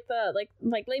 Yeah, like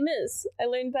Les Mis. I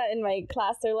learned that in my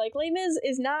class. They're like, Les Mis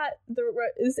is not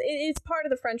it's part of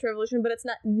the French Revolution, but it's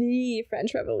not the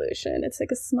French Revolution. It's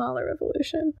like a smaller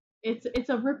revolution. It's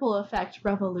a ripple effect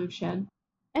revolution,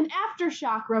 an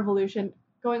aftershock revolution,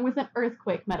 going with an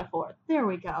earthquake metaphor. There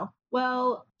we go.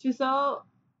 Well, Toussaint,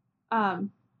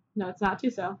 no, it's not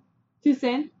Toussaint.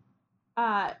 Toussaint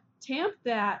tamped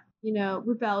that,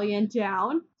 rebellion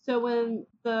down. So when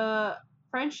the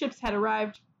French ships had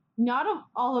arrived, not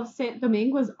all of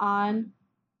Saint-Domingue was on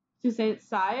Toussaint's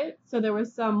side. So there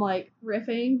was some,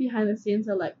 riffing behind the scenes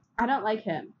of, I don't like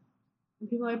him. And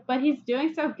people are like, but he's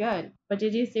doing so good. But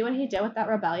did you see what he did with that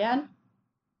rebellion?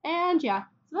 And yeah,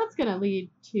 so that's going to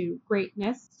lead to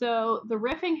greatness. So the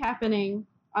riffing happening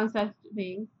on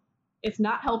Saint-Domingue, it's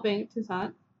not helping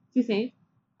Toussaint.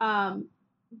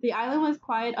 The island was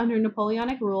quiet under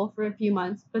Napoleonic rule for a few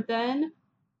months, but then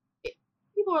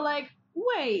people were like,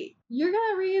 wait, you're going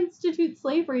to reinstitute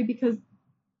slavery because,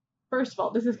 first of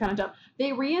all, this is kind of dumb.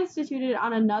 They reinstituted it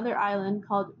on another island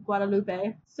called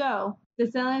Guadeloupe. So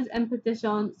Dessalines and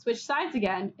Pétion switched sides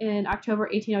again in October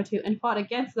 1802 and fought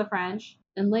against the French.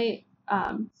 And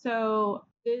so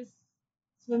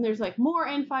then there's more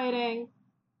infighting,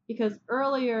 because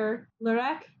earlier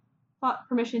Lerec fought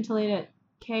permission to land at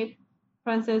Cape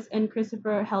Francis, and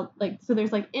Christopher held so there's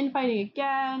infighting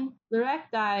again. Lerec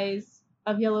dies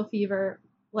of yellow fever,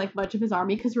 like much of his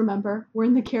army, because remember, we're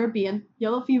in the Caribbean.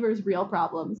 Yellow fever is real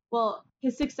problems. Well,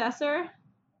 his successor,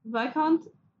 Vicomte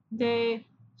de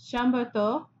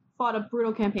Chambertin, fought a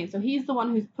brutal campaign. So he's the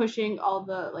one who's pushing all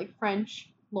the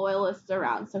French loyalists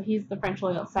around. So he's the French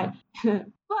loyalist side.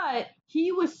 But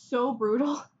he was so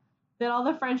brutal that all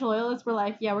the French loyalists were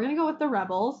like, yeah, we're gonna go with the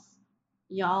rebels.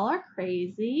 Y'all are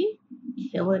crazy,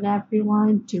 killing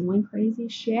everyone, doing crazy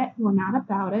shit. We're not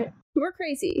about it. We're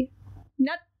crazy.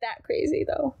 Not that crazy,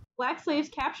 though. Black slaves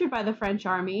captured by the French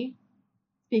army,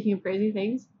 speaking of crazy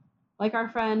things, like our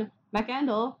friend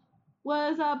McAndle,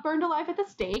 was burned alive at the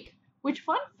stake, which,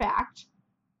 fun fact,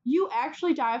 you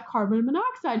actually die of carbon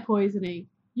monoxide poisoning.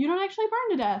 You don't actually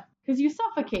burn to death, because you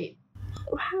suffocate.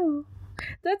 Wow.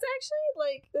 That's actually,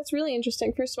 like, that's really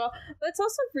interesting, first of all. But it's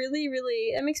also really,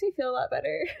 really, it makes me feel a lot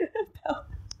better about,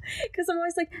 because I'm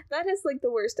always like, that is, like,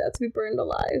 the worst death, to be burned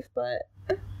alive,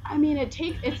 but... I mean, it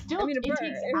takes Hurts,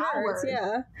 hours.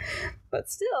 yeah. But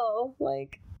still,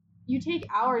 like... You take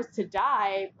hours to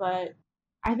die, but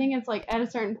I think it's, like, at a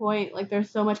certain point, like, there's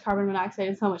so much carbon monoxide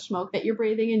and so much smoke that you're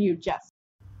breathing and you just...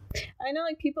 I know,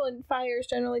 like, people in fires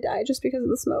generally die just because of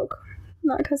the smoke,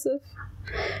 not because of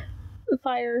the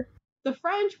fire. The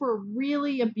French were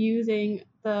really abusing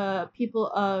the people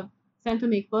of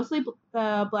Saint-Domingue, mostly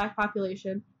the black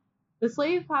population. The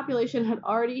slave population had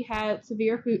already had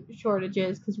severe food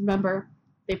shortages because, remember,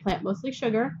 they plant mostly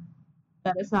sugar.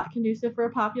 That is not conducive for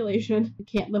a population. You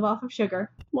can't live off of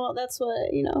sugar. Well, that's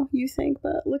what, you think,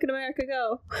 but look at America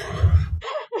go.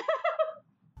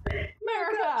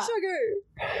 America!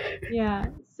 Sugar! Yeah,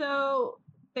 so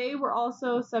they were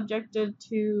also subjected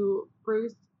to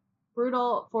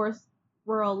brutal forced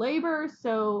rural labor,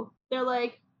 so they're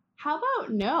like, how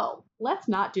about no? Let's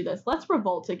not do this. Let's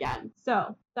revolt again.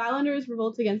 So the islanders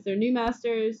revolt against their new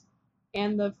masters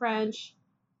and the French,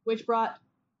 which brought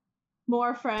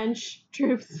more French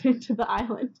troops into the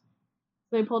island.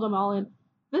 So they pulled them all in.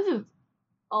 This is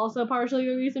also partially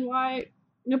the reason why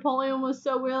Napoleon was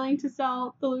so willing to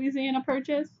sell the Louisiana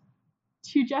Purchase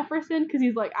to Jefferson, because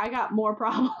he's like, I got more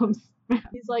problems.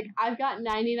 He's like, I've got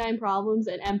 99 problems,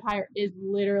 and Empire is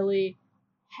literally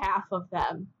half of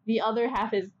them. The other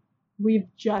half is we've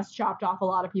just chopped off a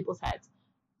lot of people's heads.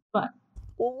 But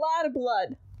a lot of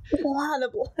blood. A lot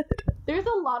of blood. There's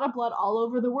a lot of blood all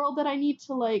over the world that I need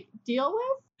to, like, deal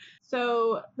with.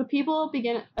 So the people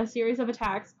begin a series of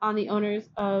attacks on the owners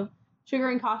of sugar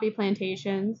and coffee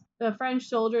plantations. The French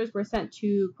soldiers were sent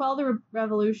to quell the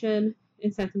revolution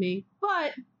in Saint-Domingue.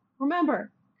 But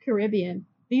remember, Caribbean.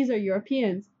 These are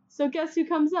Europeans. So guess who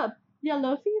comes up?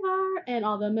 Yellow fever and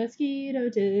all the mosquito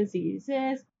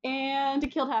diseases. And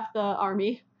it killed half the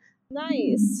army.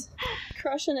 Nice.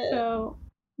 Crushing it. So,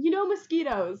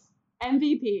 mosquitoes.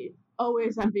 MVP.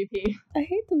 Always MVP. I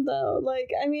hate them though.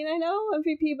 Like, I mean, I know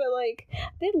MVP, but like,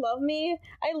 they love me.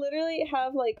 I literally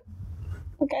have like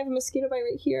I have a mosquito bite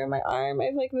right here on my arm. I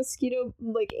have like 8 mosquito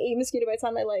bites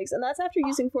on my legs, and that's after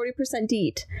using 40%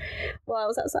 DEET while I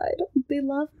was outside. They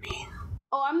love me.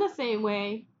 Oh, I'm the same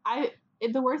way.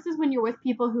 The worst is when you're with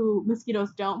people who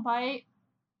mosquitoes don't bite,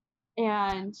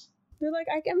 and they're like,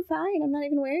 I'm fine. I'm not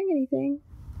even wearing anything.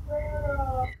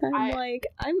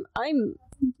 I'm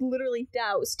literally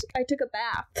doused. I took a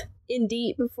bath in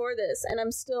DEET before this, and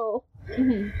I'm still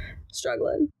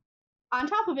struggling. On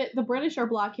top of it, the British are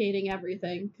blockading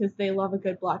everything because they love a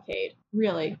good blockade.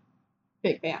 Really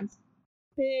big fans.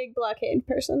 Big blockade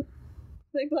person.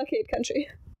 Big blockade country.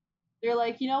 They're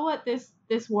like, you know what this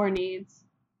war needs?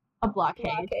 A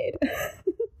blockade.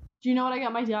 Do you know what I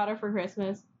got my daughter for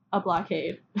Christmas? A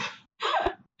blockade.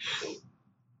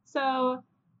 So,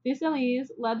 Dessalines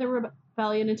led the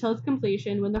rebellion until its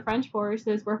completion when the French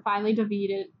forces were finally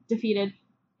defeated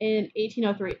in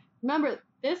 1803. Remember,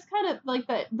 this kind of, like,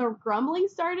 the grumbling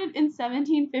started in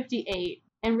 1758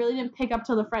 and really didn't pick up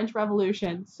till the French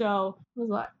Revolution. So, it was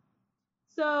a lot.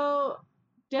 So,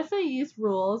 Dessalines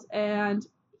rules, and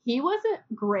he wasn't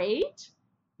great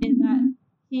in that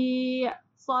he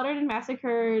slaughtered and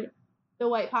massacred the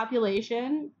white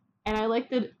population, and I like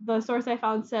the source I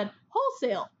found said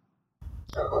wholesale,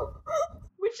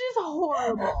 which is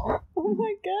horrible. Oh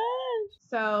my gosh.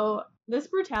 So this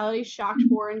brutality shocked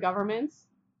foreign governments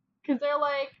because they're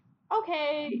like,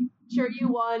 okay, sure, you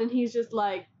won, and he's just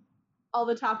like, all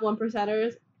the top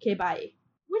 1%ers, okay, bye.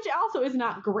 Which also is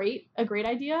not a great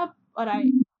idea, but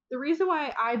the reason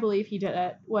why I believe he did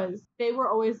it was they were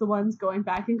always the ones going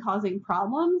back and causing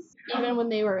problems, even when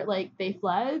they were, like, they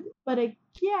fled. But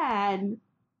again,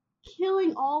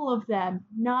 killing all of them,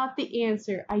 not the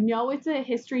answer. I know it's a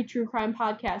history true crime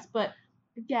podcast, but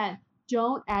again,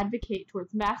 don't advocate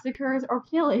towards massacres or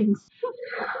killings.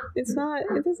 It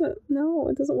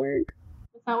doesn't work.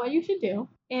 That's not what you should do.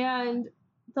 And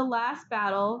the last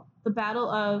battle, the Battle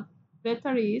of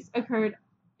Vittories, occurred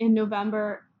in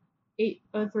November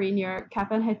 803 near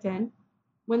Cap-en-Hétin.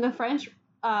 When the French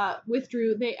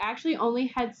withdrew, they actually only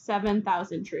had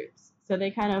 7,000 troops. So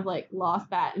they kind of like lost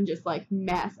that and just like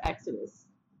mass exodus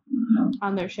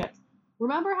on their ships.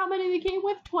 Remember how many they came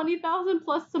with? 20,000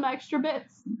 plus some extra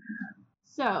bits.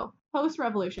 So,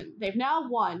 post-revolution, they've now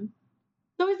won.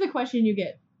 It's always the question you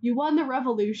get. You won the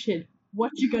revolution.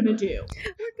 What you gonna do?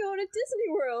 We're going to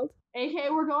Disney World. Okay,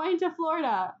 we're going to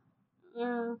Florida.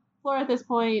 Florida at this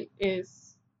point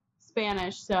is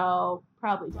Spanish, so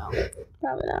probably don't.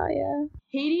 Probably not, yeah.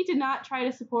 Haiti did not try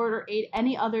to support or aid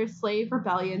any other slave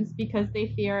rebellions because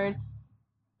they feared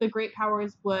the great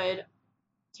powers would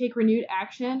take renewed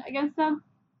action against them,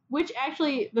 which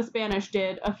actually the Spanish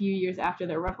did a few years after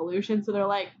their revolution. So they're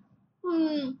like,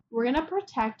 we're going to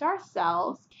protect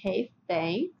ourselves. Okay,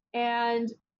 thanks. And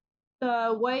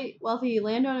the white wealthy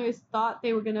landowners thought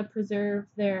they were going to preserve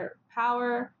their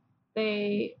power.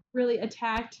 They really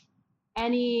attacked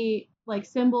any like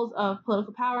symbols of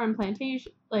political power and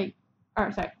plantation, they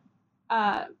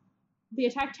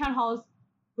attacked town halls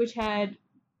which had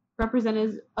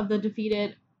representatives of the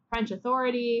defeated French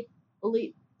authority.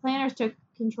 Elite planners took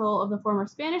control of the former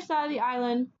Spanish side of the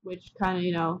island, which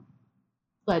kind of,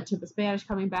 led to the Spanish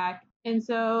coming back. And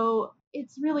so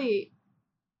it's really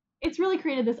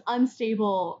created this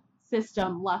unstable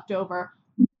system left over.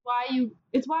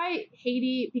 It's why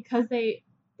Haiti, because they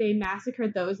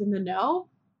massacred those in the know,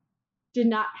 did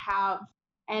not have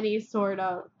any sort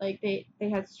of, they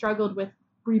had struggled with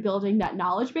rebuilding that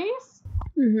knowledge base.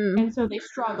 Mm-hmm. And so they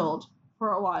struggled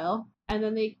for a while. And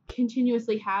then they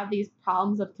continuously have these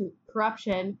problems of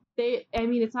corruption.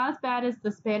 It's not as bad as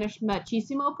the Spanish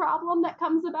machismo problem that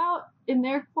comes about in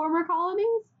their former colonies,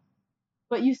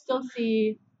 but you still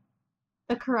see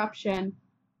the corruption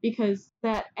because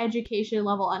that education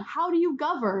level on how do you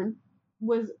govern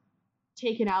was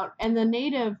taken out, and the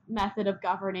native method of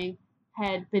governing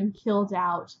had been killed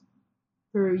out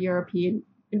through European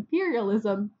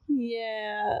imperialism.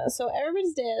 Yeah, so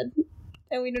everybody's dead,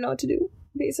 and we don't know what to do,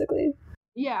 basically.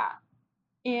 Yeah,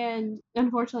 and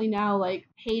unfortunately now,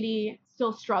 Haiti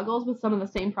still struggles with some of the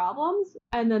same problems,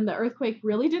 and then the earthquake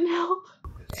really didn't help.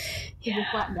 Yeah. It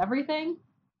flattened everything.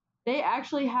 They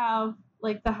actually have,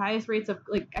 the highest rates of,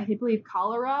 I believe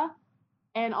cholera,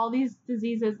 and all these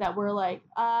diseases that were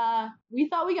we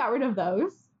thought we got rid of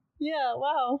those. Yeah,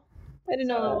 wow. I didn't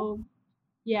know that.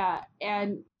 Yeah,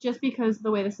 and just because the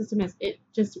way the system is, it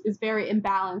just is very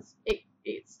imbalanced. It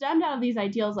stemmed out of these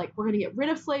ideals, we're going to get rid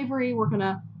of slavery, we're going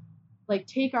to,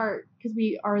 because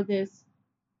we are this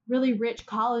really rich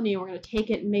colony, we're going to take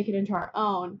it and make it into our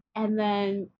own. And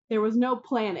then there was no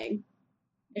planning.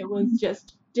 It was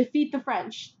just defeat the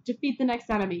French, defeat the next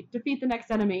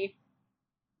enemy,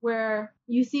 where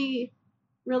you see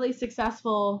really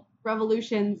successful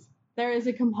revolutions, there is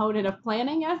a component of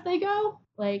planning as they go.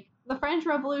 The French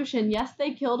Revolution, yes,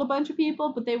 they killed a bunch of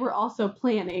people, but they were also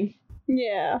planning.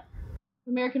 Yeah.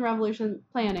 The American Revolution,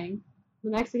 planning.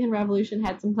 The Mexican Revolution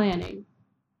had some planning.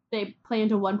 They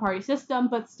planned a one-party system,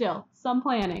 but still, some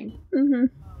planning. Mm-hmm.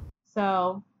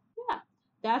 So, yeah,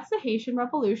 that's the Haitian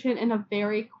Revolution in a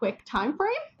very quick time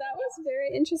frame. That was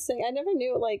very interesting. I never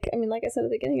knew, like I said at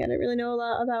the beginning, I didn't really know a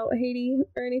lot about Haiti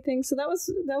or anything, so that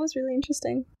was really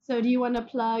interesting. So do you want to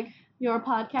plug your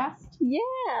podcast?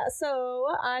 Yeah, so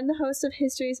I'm the host of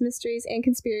Histories, Mysteries, and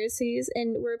Conspiracies,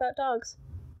 and we're about dogs.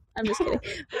 I'm just kidding.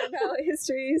 We're about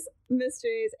histories,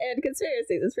 mysteries, and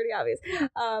conspiracies. It's pretty obvious.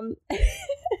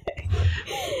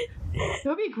 That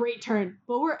would be a great turn,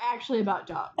 but we're actually about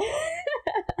dogs.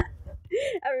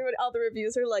 Everybody, all the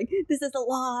reviews are like, this is a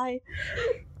lie.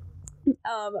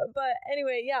 But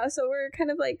anyway, yeah, so we're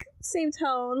kind of same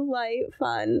tone, light,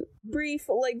 fun, brief,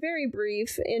 very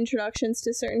brief introductions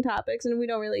to certain topics, and we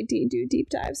don't really do deep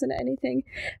dives into anything.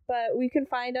 But we can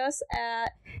find us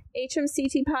at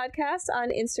HMCT Podcast on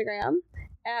Instagram,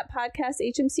 at Podcast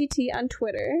HMCT on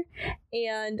Twitter,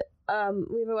 and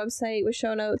we have a website with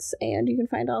show notes, and you can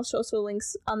find all social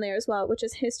links on there as well, which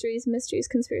is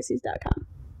historiesmysteriesconspiracies.com.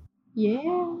 Yeah.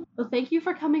 Well, thank you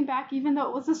for coming back, even though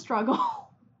it was a struggle.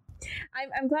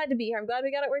 I'm glad to be here. I'm glad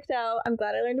we got it worked out. I'm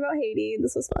glad I learned about Haiti.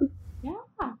 This was fun. Yeah.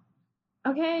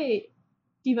 Okay,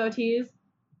 devotees.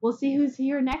 We'll see who's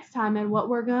here next time and what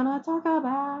we're gonna talk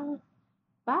about.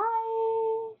 Bye.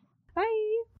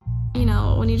 Bye. You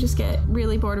know, when you just get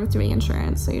really bored with doing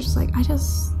insurance, so you're just like, I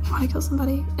just want to kill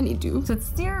somebody, and you do. So it's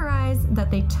theorized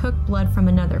that they took blood from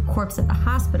another corpse at the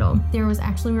hospital. There was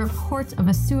actually reports of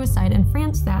a suicide in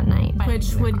France that night.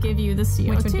 Which would give you the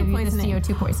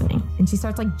CO2 poisoning. And she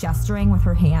starts gesturing with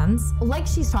her hands, like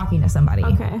she's talking to somebody.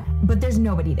 Okay. But there's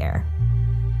nobody there.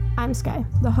 I'm Sky,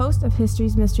 the host of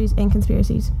Histories, Mysteries, and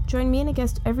Conspiracies. Join me and a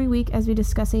guest every week as we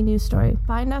discuss a news story.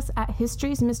 Find us at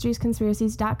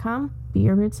historiesmysteriesconspiracies.com. Be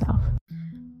your weird self.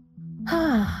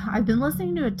 I've been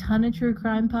listening to a ton of true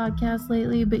crime podcasts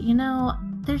lately, but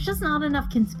there's just not enough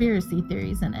conspiracy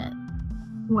theories in it.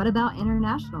 What about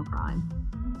international crime?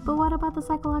 But what about the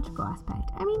psychological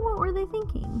aspect? I mean, what were they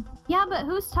thinking? Yeah, but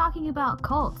who's talking about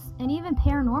cults and even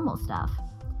paranormal stuff?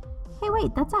 Hey,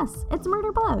 wait, that's us. It's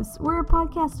Murder Buzz. We're a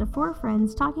podcast of 4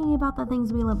 friends talking about the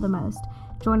things we love the most.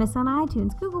 Join us on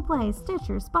iTunes, Google Play,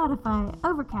 Stitcher, Spotify,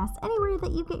 Overcast, anywhere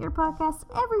that you get your podcasts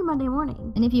every Monday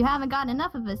morning. And if you haven't gotten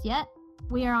enough of us yet,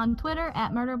 We are on Twitter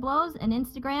at Murder Blows and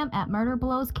Instagram at Murder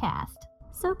Blows Cast.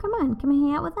 So come on, come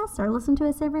hang out with us or listen to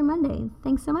us every Monday.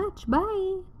 Thanks so much.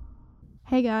 Bye.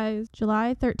 Hey guys,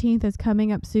 July 13th is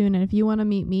coming up soon, and if you want to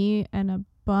meet me and a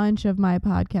bunch of my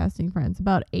podcasting friends,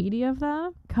 about 80 of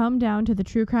them, come down to the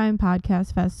True Crime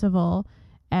Podcast Festival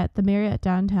at the Marriott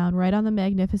downtown, right on the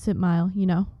Magnificent Mile, you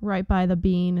know, right by the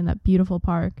Bean in that beautiful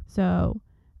park. So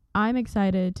I'm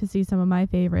excited to see some of my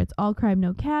favorites: All Crime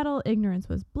No Cattle, Ignorance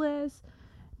Was Bliss,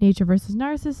 Nature vs.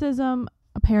 Narcissism,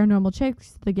 Paranormal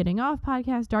Chicks, the Getting Off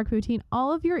podcast, Dark Poutine.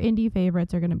 All of your indie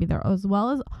favorites are going to be there, as well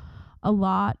as a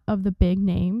lot of the big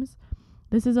names.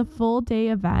 This is a full day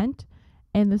event,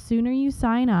 and the sooner you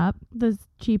sign up, the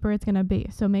cheaper it's going to be.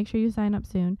 So make sure you sign up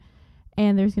soon.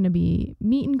 And there's going to be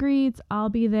meet and greets. I'll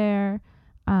be there.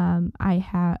 I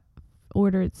have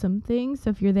ordered some things, so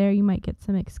if you're there, you might get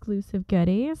some exclusive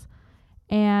goodies.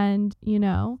 And, you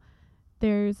know,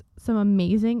 there's some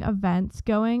amazing events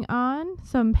going on,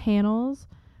 some panels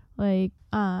like,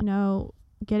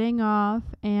 Getting Off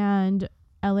and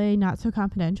LA Not So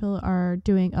Confidential are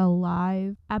doing a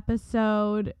live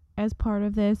episode as part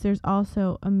of this. There's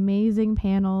also amazing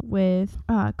panel with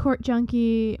Court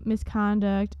Junkie,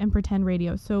 Misconduct, and Pretend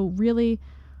Radio. So really,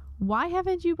 why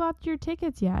haven't you bought your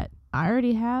tickets yet? I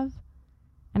already have,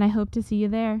 and I hope to see you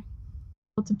there.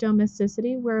 Cult of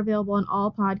Domesticity. We're available on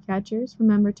all podcatchers.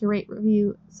 Remember to rate,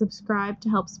 review, subscribe to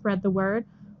help spread the word,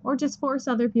 or just force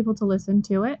other people to listen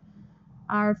to it.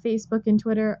 Our Facebook and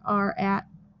Twitter are at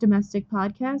Domestic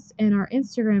Podcast, and our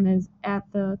Instagram is at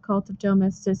the Cult of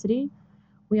Domesticity.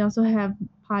 We also have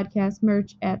podcast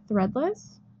merch at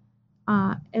Threadless.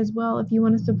 As well, if you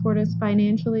want to support us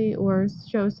financially or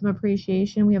show some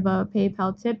appreciation, we have a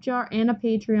PayPal tip jar and a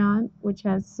Patreon, which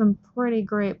has some pretty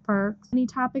great perks. Any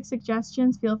topic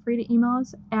suggestions, feel free to email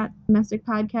us at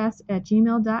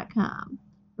domesticpodcast@gmail.com.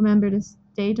 Remember to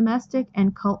stay domestic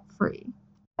and cult free.